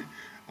fun,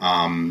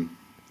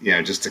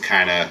 just to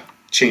kind of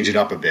change it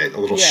up a bit, a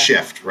little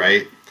shift,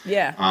 right?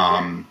 Yeah.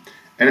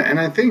 And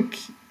I think,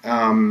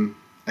 one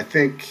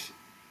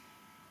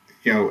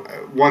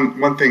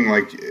thing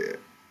like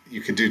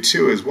you could do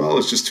too as well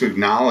is just to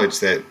acknowledge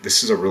that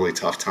this is a really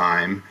tough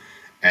time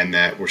and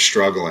that we're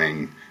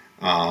struggling.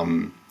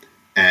 I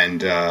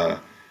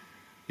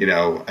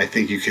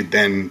think you could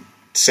then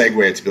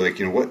segue it to be like,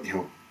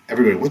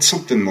 everybody, what's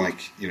something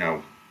like,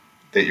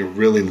 that you're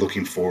really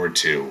looking forward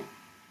to,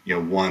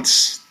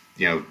 once,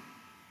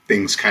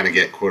 things kind of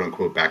get quote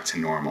unquote back to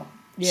normal.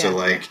 Yeah. So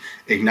like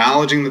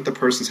acknowledging that the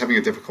person's having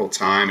a difficult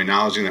time,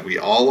 acknowledging that we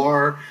all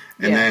are,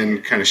 and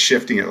then kind of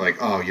shifting it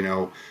like,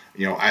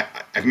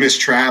 I've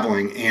missed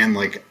traveling and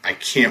like, I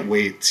can't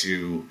wait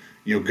to,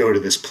 go to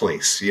this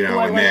place, and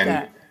like then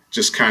that.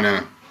 Just kind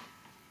of,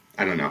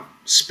 I don't know,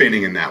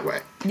 spinning in that way.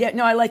 Yeah,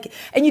 no, I like it.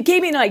 And you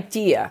gave me an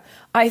idea.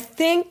 I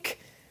think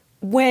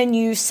when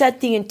you set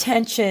the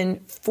intention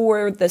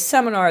for the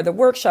seminar, the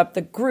workshop,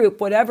 the group,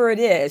 whatever it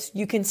is,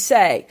 you can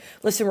say,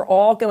 listen, we're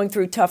all going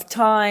through tough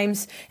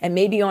times, and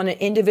maybe on an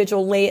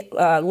individual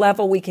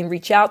level, we can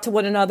reach out to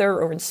one another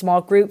or in small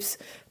groups.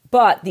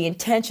 But the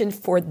intention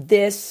for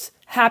this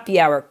happy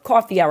hour,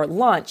 coffee hour,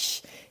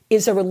 lunch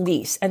is a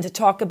release and to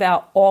talk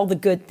about all the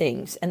good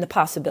things and the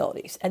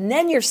possibilities. And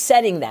then you're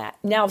setting that.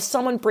 Now, if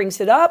someone brings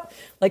it up,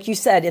 like you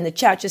said in the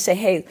chat, just say,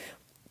 hey,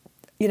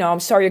 I'm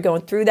sorry you're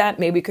going through that.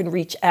 Maybe we can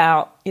reach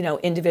out,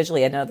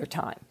 individually at another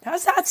time. How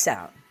does that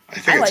sound? I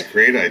think it's a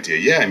great idea.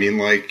 Yeah, I mean,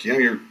 like,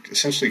 you're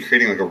essentially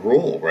creating like a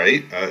rule,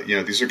 right?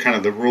 These are kind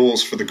of the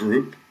rules for the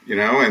group,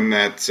 and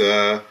that,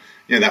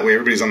 that way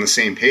everybody's on the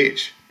same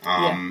page.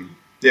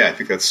 Yeah, I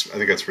think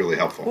that's really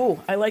helpful.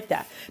 Oh, I like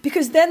that.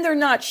 Because then they're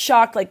not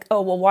shocked like,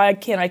 oh, well, why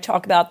can't I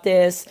talk about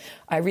this?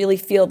 I really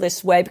feel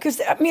this way. Because,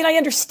 I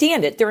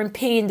understand it. They're in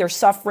pain, they're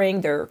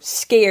suffering, they're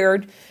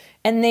scared,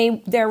 and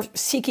they're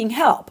seeking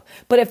help.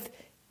 But if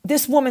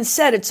this woman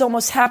said it's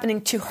almost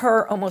happening to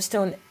her almost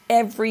on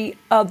every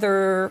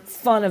other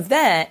fun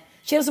event,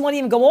 she doesn't want to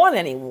even go on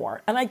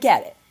anymore. And I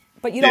get it.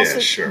 But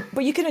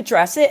but you can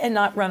address it and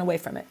not run away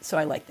from it. So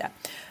I like that.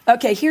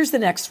 Okay, here's the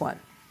next one.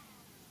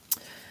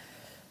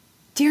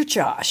 Dear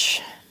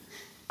Josh,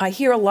 I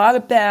hear a lot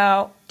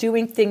about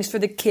doing things for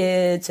the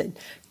kids and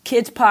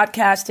kids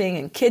podcasting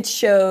and kids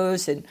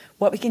shows and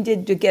what we can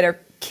do to get our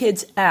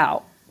kids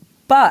out.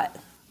 But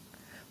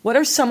what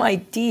are some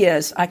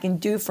ideas I can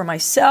do for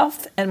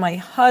myself and my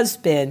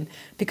husband,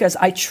 because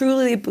I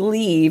truly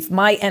believe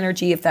my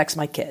energy affects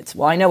my kids?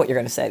 Well, I know what you're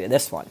going to say to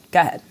this one. Go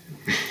ahead.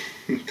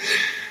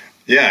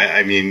 Yeah,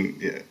 I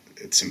mean,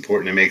 it's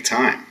important to make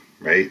time,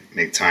 right?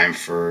 Make time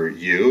for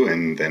you,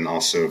 and then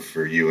also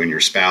for you and your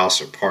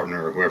spouse or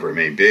partner or whoever it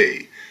may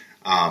be.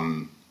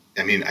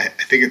 I mean, I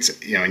think it's,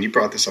 and you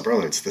brought this up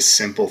earlier, it's the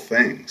simple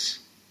things,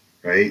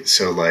 right?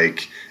 So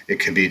like it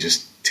could be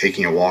just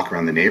taking a walk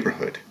around the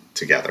neighborhood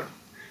together.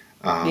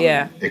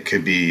 Yeah. It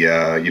could be,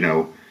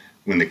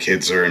 when the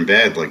kids are in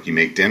bed, like you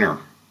make dinner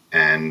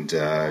and,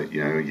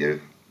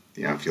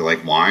 if you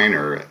like wine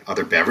or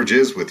other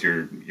beverages with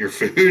your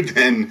food,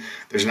 then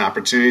there's an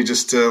opportunity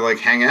just to like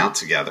hang out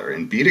together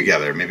and be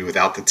together, maybe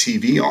without the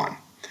TV on.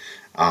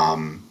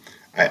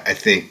 I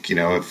think,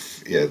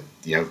 if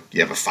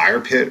you have a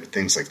fire pit,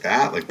 things like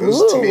that, like those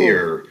Ooh. to me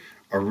are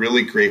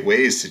really great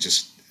ways to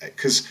just,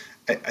 because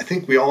I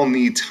think we all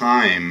need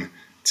time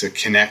to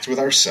connect with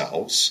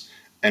ourselves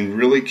and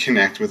really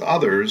connect with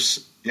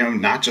others,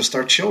 not just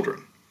our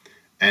children.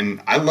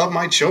 And I love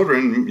my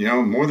children,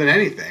 more than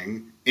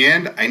anything,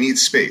 and I need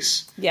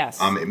space. Yes.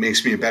 It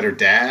makes me a better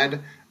dad.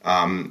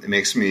 It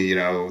makes me,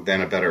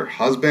 then a better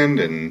husband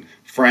and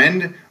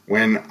friend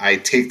when I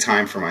take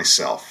time for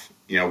myself,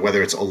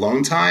 whether it's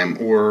alone time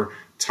or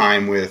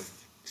time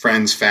with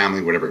friends,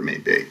 family, whatever it may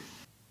be.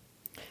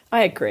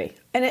 I agree.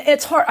 And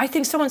it's hard. I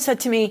think someone said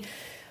to me,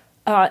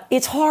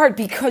 it's hard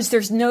because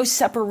there's no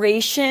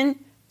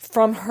separation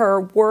from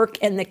her work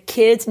and the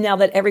kids now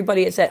that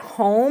everybody is at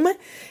home.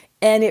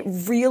 And it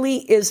really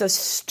is a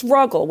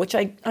struggle, which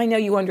I know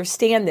you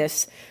understand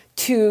this,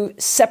 to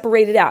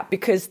separate it out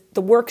because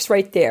the work's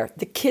right there.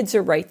 The kids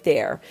are right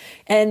there.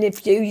 And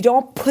if you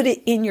don't put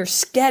it in your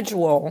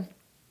schedule,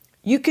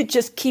 you could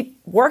just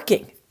keep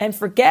working and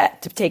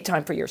forget to take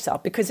time for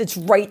yourself because it's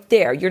right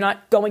there. You're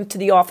not going to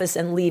the office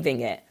and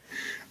leaving it.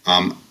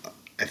 I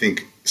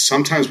think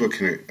sometimes what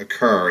can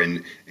occur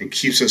and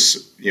keeps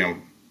us,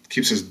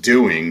 keeps us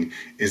doing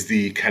is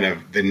the kind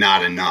of the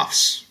not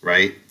enoughs,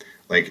 right?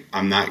 Like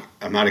I'm not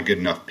a good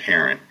enough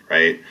parent,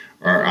 right?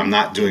 Or I'm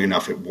not doing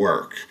enough at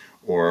work,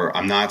 or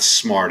I'm not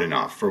smart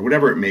enough, or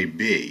whatever it may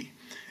be.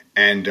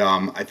 And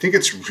I think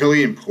it's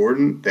really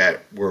important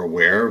that we're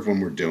aware of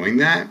when we're doing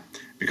that,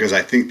 because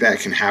I think that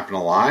can happen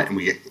a lot, and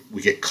we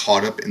get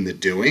caught up in the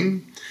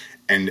doing.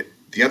 And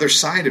the other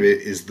side of it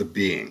is the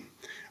being.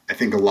 I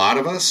think a lot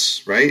of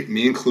us, right,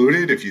 me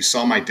included, if you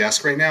saw my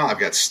desk right now, I've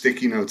got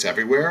sticky notes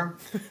everywhere.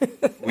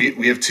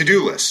 we have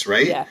to-do lists,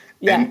 right? Yeah.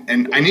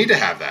 And I need to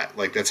have that.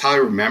 Like, that's how I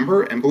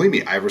remember. And believe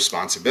me, I have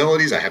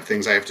responsibilities. I have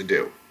things I have to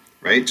do,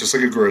 right? Just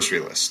like a grocery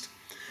list.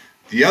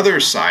 The other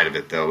side of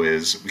it, though,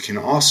 is we can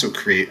also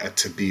create a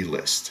to-be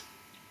list.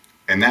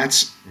 And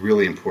that's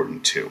really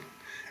important, too.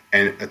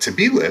 And a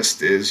to-be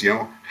list is,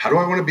 how do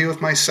I want to be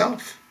with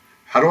myself?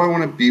 How do I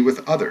want to be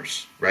with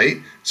others, right?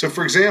 So,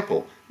 for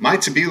example, my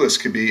to-be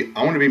list could be,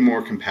 I want to be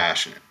more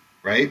compassionate,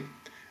 right?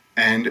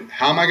 And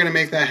how am I going to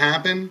make that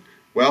happen?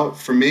 Well,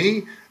 for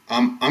me,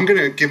 I'm going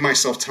to give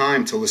myself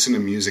time to listen to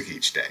music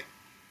each day.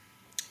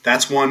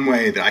 That's one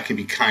way that I can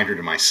be kinder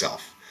to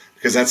myself,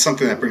 because that's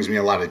something that brings me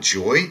a lot of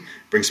joy,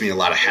 brings me a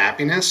lot of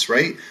happiness,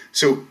 right?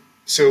 So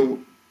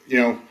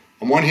on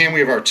one hand,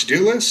 we have our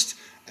to-do list.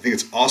 I think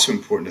it's also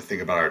important to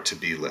think about our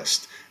to-be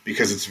list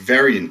because it's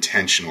very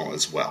intentional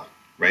as well,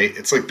 right?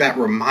 It's like that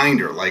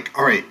reminder, like,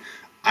 all right,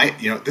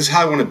 this is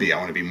how I want to be. I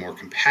want to be more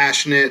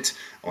compassionate.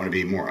 I want to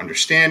be more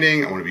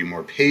understanding. I want to be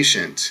more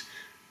patient.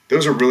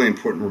 Those are really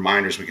important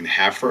reminders we can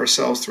have for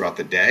ourselves throughout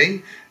the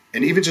day.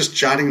 And even just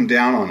jotting them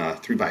down on a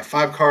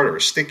 3x5 card or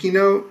a sticky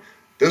note,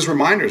 those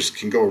reminders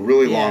can go a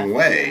really long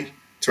way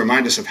to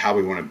remind us of how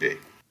we want to be.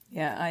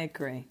 Yeah, I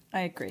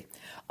agree.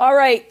 All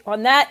right.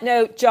 On that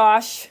note,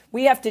 Josh,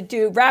 we have to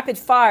do rapid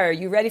fire.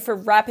 You ready for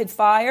rapid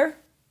fire?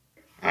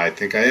 I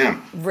think I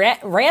am.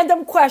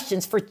 Random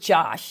questions for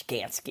Josh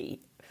Gansky.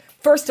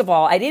 First of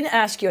all, I didn't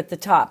ask you at the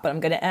top, but I'm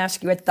going to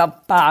ask you at the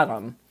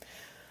bottom.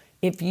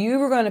 If you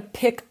were going to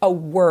pick a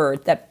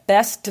word that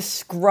best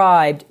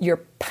described your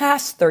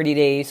past 30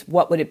 days,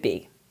 what would it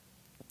be?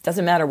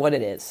 Doesn't matter what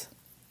it is.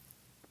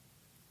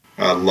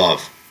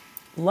 Love.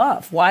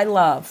 Love. Why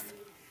love?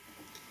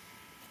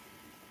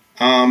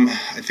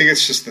 I think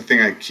it's just the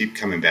thing I keep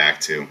coming back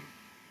to,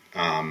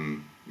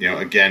 again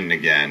and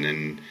again.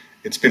 And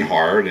it's been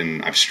hard,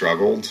 and I've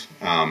struggled,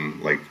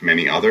 like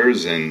many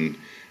others. And,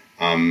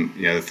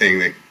 the thing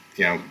that,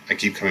 I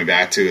keep coming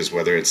back to is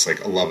whether it's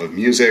like a love of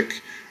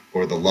music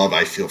or the love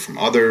I feel from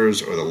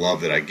others or the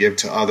love that I give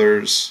to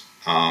others.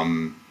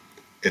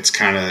 It's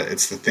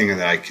the thing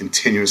that I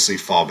continuously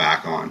fall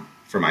back on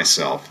for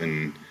myself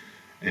and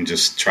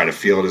just try to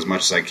feel it as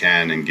much as I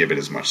can and give it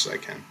as much as I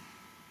can.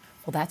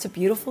 Well, that's a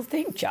beautiful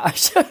thing,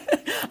 Josh.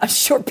 I'm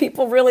sure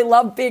people really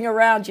love being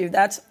around you.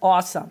 That's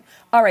awesome.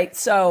 All right,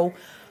 so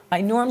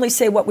I normally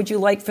say, what would you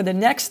like for the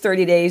next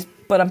 30 days?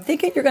 But I'm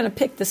thinking you're going to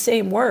pick the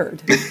same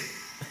word.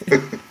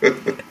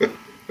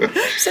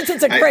 Since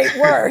it's a great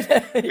word.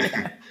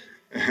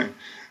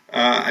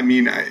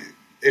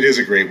 It is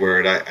a great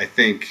word. I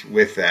think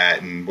with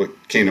that, and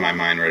what came to my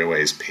mind right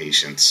away is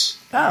patience.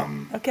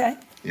 Oh, okay.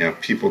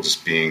 People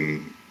just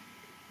being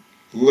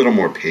a little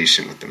more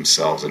patient with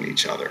themselves and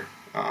each other.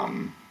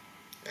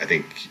 I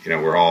think,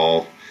 we're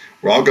all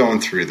we're all going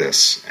through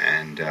this,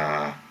 and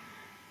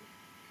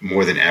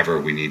more than ever,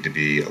 we need to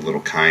be a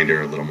little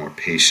kinder, a little more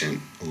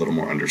patient, a little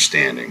more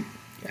understanding.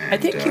 And, I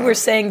think you were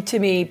saying to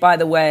me, by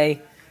the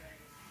way,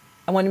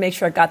 I want to make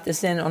sure I got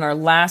this in on our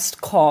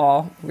last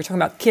call. We were talking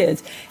about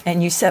kids,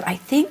 and you said, I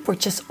think we're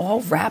just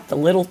all wrapped a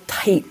little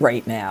tight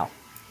right now.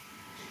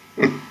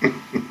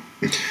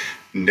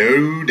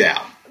 No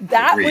doubt.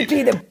 That Agreed. would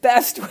be the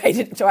best way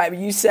to describe it.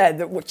 You said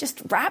that we're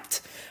just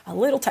wrapped a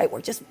little tight.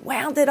 We're just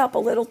wound it up a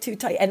little too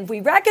tight. And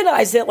we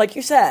recognize it, like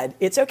you said,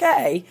 it's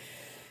okay.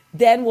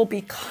 Then we'll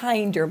be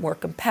kinder, more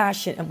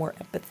compassionate, and more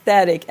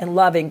empathetic and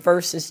loving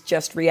versus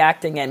just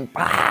reacting and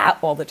bah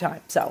all the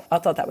time. So I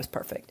thought that was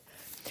perfect.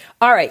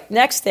 All right,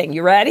 next thing.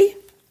 You ready?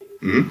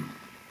 Mm-hmm.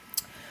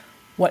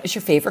 What is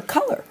your favorite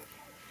color?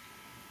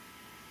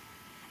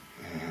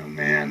 Oh,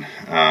 man.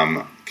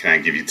 Can I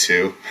give you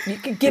two? You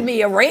could give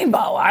me a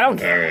rainbow. I don't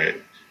care.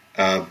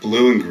 All right.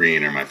 Blue and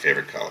green are my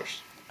favorite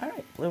colors. All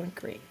right, blue and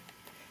green.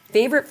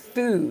 Favorite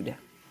food?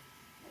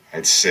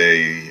 I'd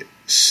say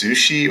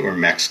sushi or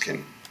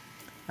Mexican.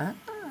 Oh,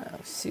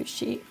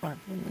 sushi or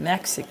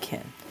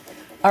Mexican.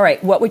 All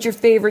right, what would your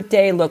favorite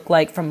day look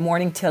like from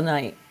morning till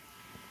night?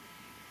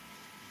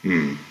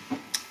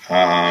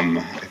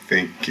 I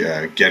think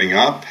getting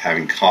up,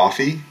 having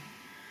coffee.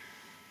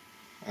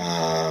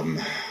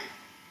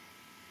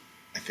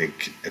 I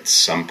think at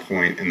some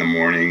point in the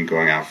morning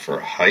going out for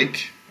a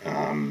hike.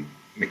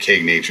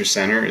 McCaig Nature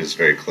Center is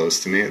very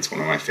close to me. It's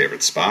one of my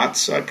favorite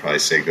spots, so I'd probably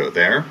say go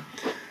there.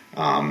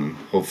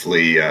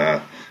 Hopefully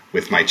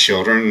with my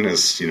children,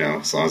 as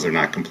long as they're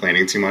not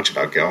complaining too much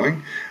about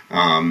going,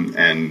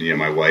 and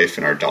my wife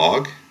and our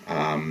dog.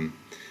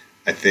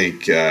 I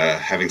think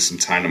having some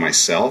time to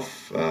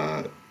myself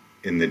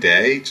in the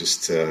day,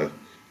 just to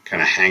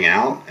kind of hang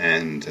out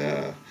and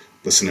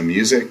listen to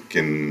music,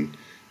 and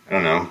I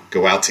don't know,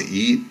 go out to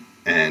eat,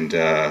 and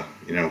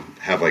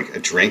have like a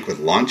drink with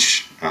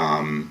lunch.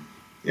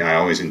 I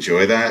always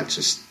enjoy that,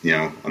 just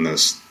on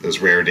those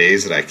rare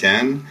days that I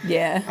can.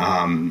 Yeah.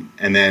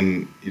 And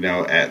then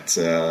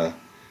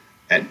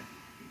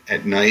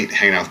at night,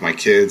 hanging out with my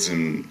kids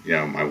and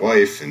my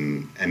wife,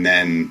 and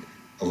then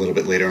a little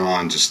bit later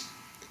on, just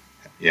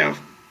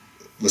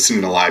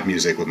listening to live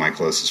music with my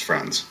closest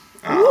friends.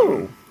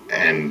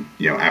 And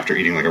after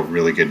eating like a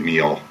really good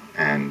meal,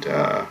 and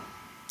that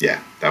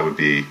would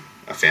be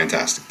a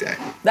fantastic day.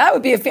 That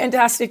would be a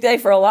fantastic day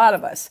for a lot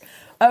of us.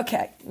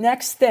 Okay,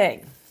 next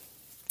thing.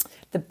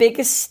 The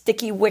biggest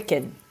sticky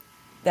wicket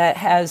that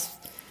has,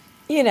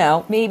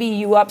 maybe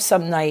you up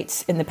some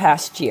nights in the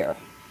past year.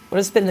 What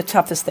has been the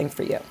toughest thing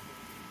for you?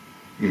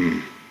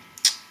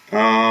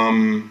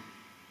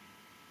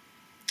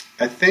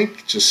 I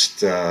think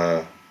just,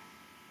 as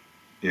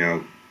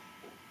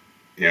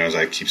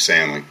I keep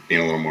saying, like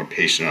being a little more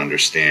patient and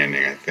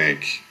understanding. I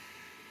think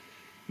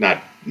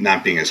not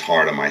being as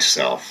hard on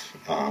myself,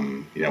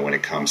 when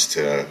it comes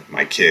to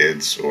my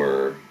kids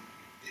or,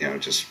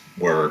 just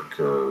work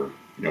or,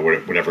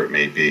 whatever it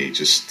may be.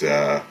 Just,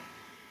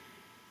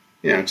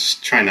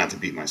 just try not to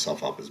beat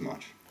myself up as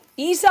much.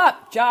 Ease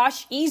up,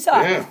 Josh. Ease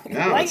up. Yeah,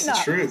 no, it's the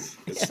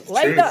truth. It's the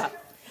Lighten truth. up.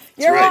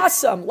 You're right.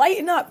 awesome.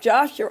 Lighten up,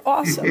 Josh. You're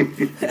awesome.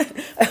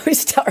 I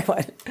always tell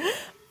everyone,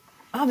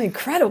 I'm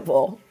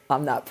incredible.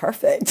 I'm not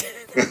perfect.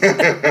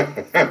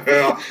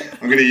 Well,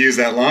 I'm going to use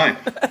that line.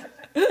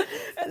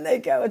 And they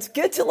go, it's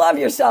good to love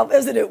yourself,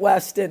 isn't it,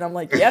 Weston? I'm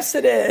like, yes,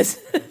 it is.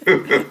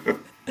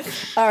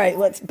 All right,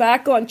 let's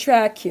back on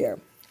track here.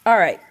 All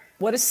right,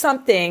 what is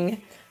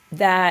something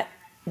that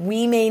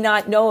we may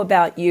not know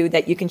about you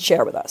that you can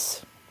share with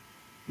us?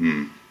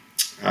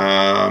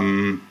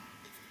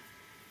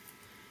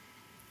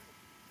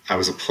 I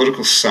was a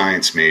political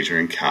science major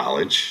in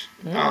college,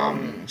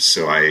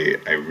 so I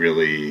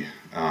really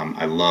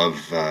I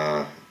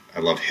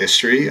love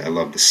history. I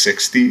love the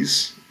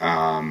 '60s.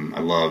 I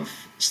love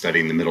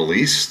studying the Middle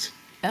East,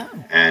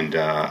 and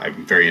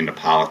I'm very into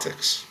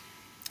politics.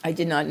 I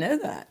did not know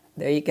that.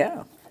 There you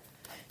go.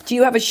 Do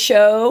you have a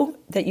show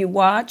that you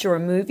watch or a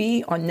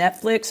movie on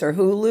Netflix or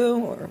Hulu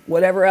or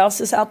whatever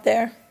else is out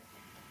there?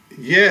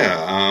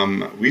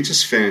 Yeah, we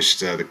just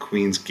finished The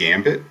Queen's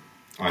Gambit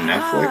on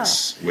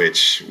Netflix,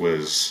 which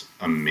was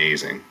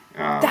amazing.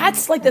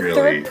 That's like the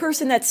third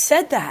person that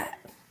said that.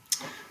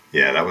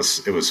 Yeah, it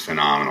was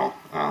phenomenal.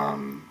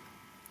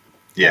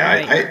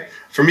 Right.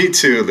 For me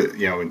too,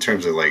 in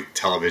terms of like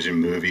television,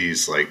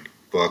 movies, like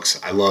books,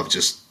 I love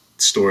just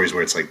stories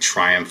where it's like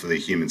triumph of the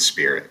human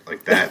spirit.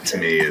 Like that to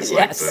me is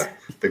Yes.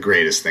 like the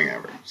greatest thing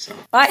ever. So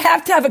I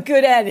have to have a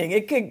good ending.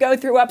 It could go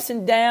through ups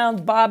and downs,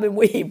 bob and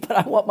weave, but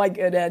I want my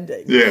good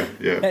ending. yeah.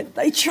 And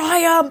they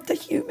triumph the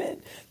human.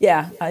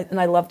 Yeah,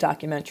 and I love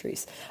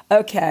documentaries.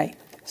 Okay,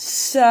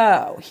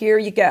 so here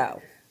you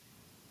go.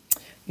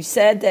 You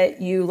said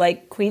that you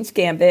like Queen's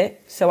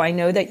Gambit, so I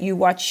know that you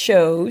watch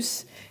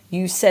shows.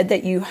 You said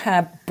that you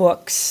have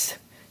books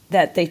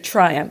that they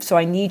triumph, so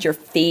I need your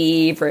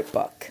favorite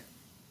book.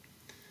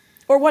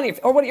 Or what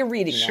are you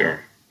reading now? Sure.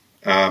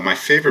 My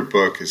favorite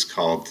book is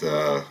called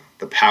The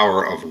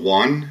Power of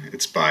One.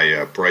 It's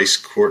by Bryce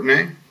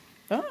Courtenay.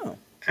 Oh.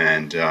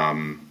 And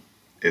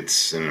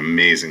it's an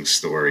amazing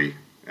story,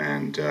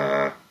 and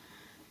I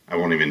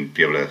won't even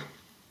be able to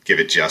give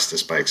it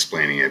justice by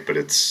explaining it, but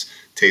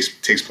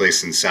takes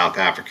place in South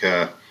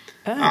Africa.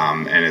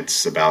 And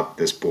it's about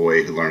this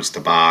boy who learns to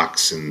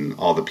box and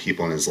all the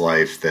people in his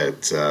life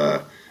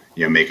that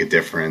make a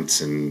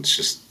difference, and it's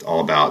just all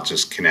about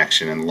just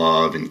connection and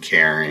love and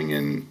caring,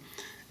 and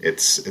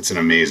it's an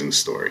amazing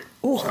story.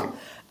 Ooh, so.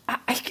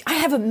 I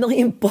have a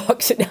million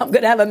books, and now I'm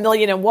going to have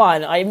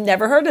 1,000,001. I've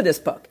never heard of this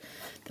book.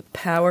 The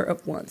Power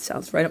of One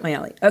sounds right up my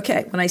alley.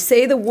 Okay, when I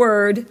say the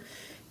word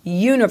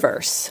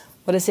universe,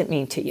 what does it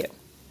mean to you?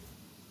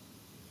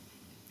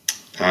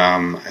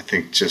 I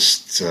think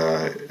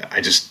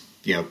I just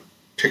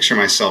picture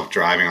myself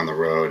driving on the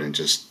road and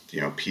just,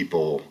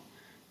 people,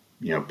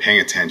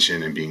 paying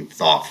attention and being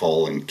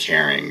thoughtful and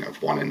caring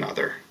of one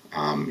another.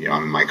 I'm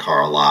in my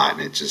car a lot,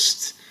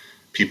 and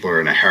people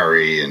are in a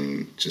hurry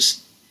and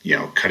just,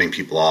 cutting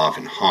people off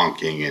and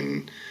honking,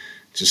 and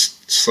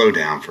just slow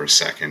down for a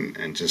second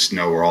and just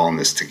know we're all in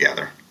this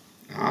together,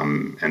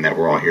 and that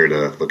we're all here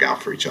to look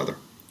out for each other.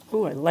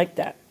 Ooh, I like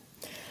that.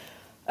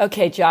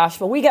 Okay, Josh,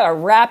 well, we got to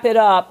wrap it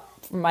up.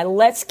 My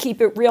Let's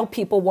Keep It Real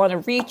people want to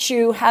reach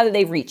you. How do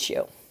they reach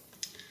you?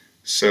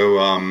 So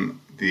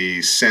the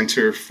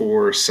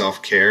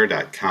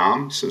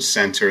centerforselfcare.com. So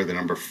center, the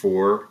number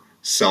 4,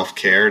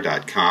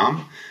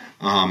 selfcare.com.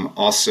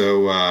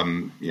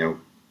 Also,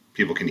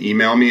 people can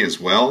email me as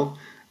well.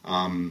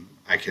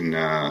 I can,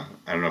 I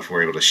don't know if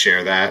we're able to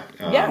share that.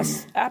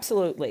 Yes,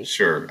 absolutely.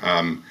 Sure.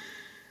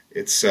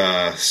 It's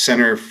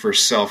Center for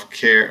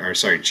Self-Care,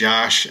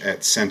 Josh at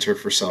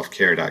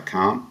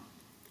centerforselfcare.com.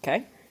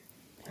 Okay.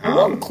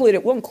 We'll include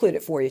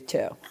it for you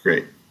too.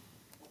 Great.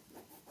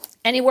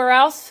 Anywhere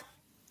else?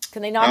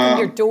 Can they knock on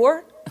your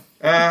door?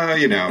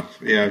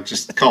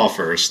 Just call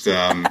first.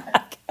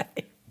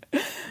 Okay.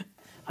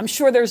 I'm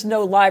sure there's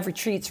no live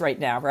retreats right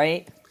now,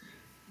 right?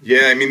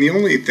 Yeah, I mean, the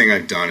only thing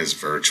I've done is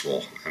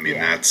virtual. I mean,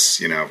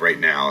 that's, right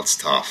now it's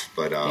tough,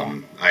 but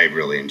I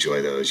really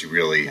enjoy those.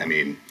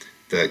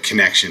 The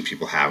connection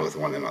people have with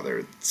one another,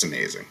 it's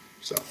amazing.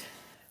 So,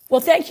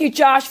 well, thank you,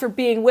 Josh, for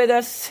being with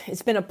us.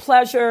 It's been a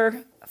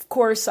pleasure. Of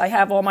course, I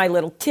have all my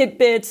little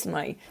tidbits,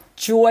 my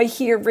joy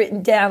here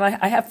written down.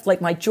 I have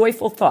my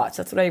joyful thoughts.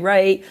 That's what I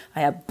write.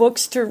 I have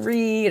books to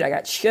read. I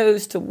got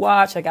shows to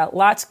watch. I got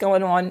lots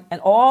going on,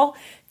 and all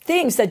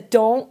things that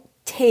don't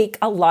take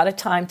a lot of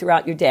time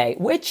throughout your day,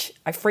 which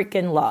I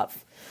freaking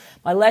love.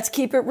 My Let's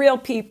Keep It Real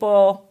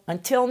people.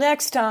 Until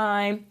next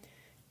time,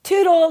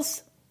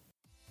 toodles.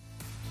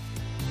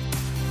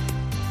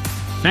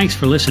 Thanks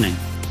for listening.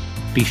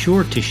 Be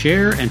sure to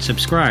share and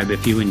subscribe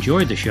if you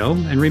enjoyed the show,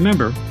 and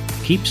remember,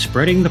 keep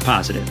spreading the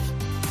positive.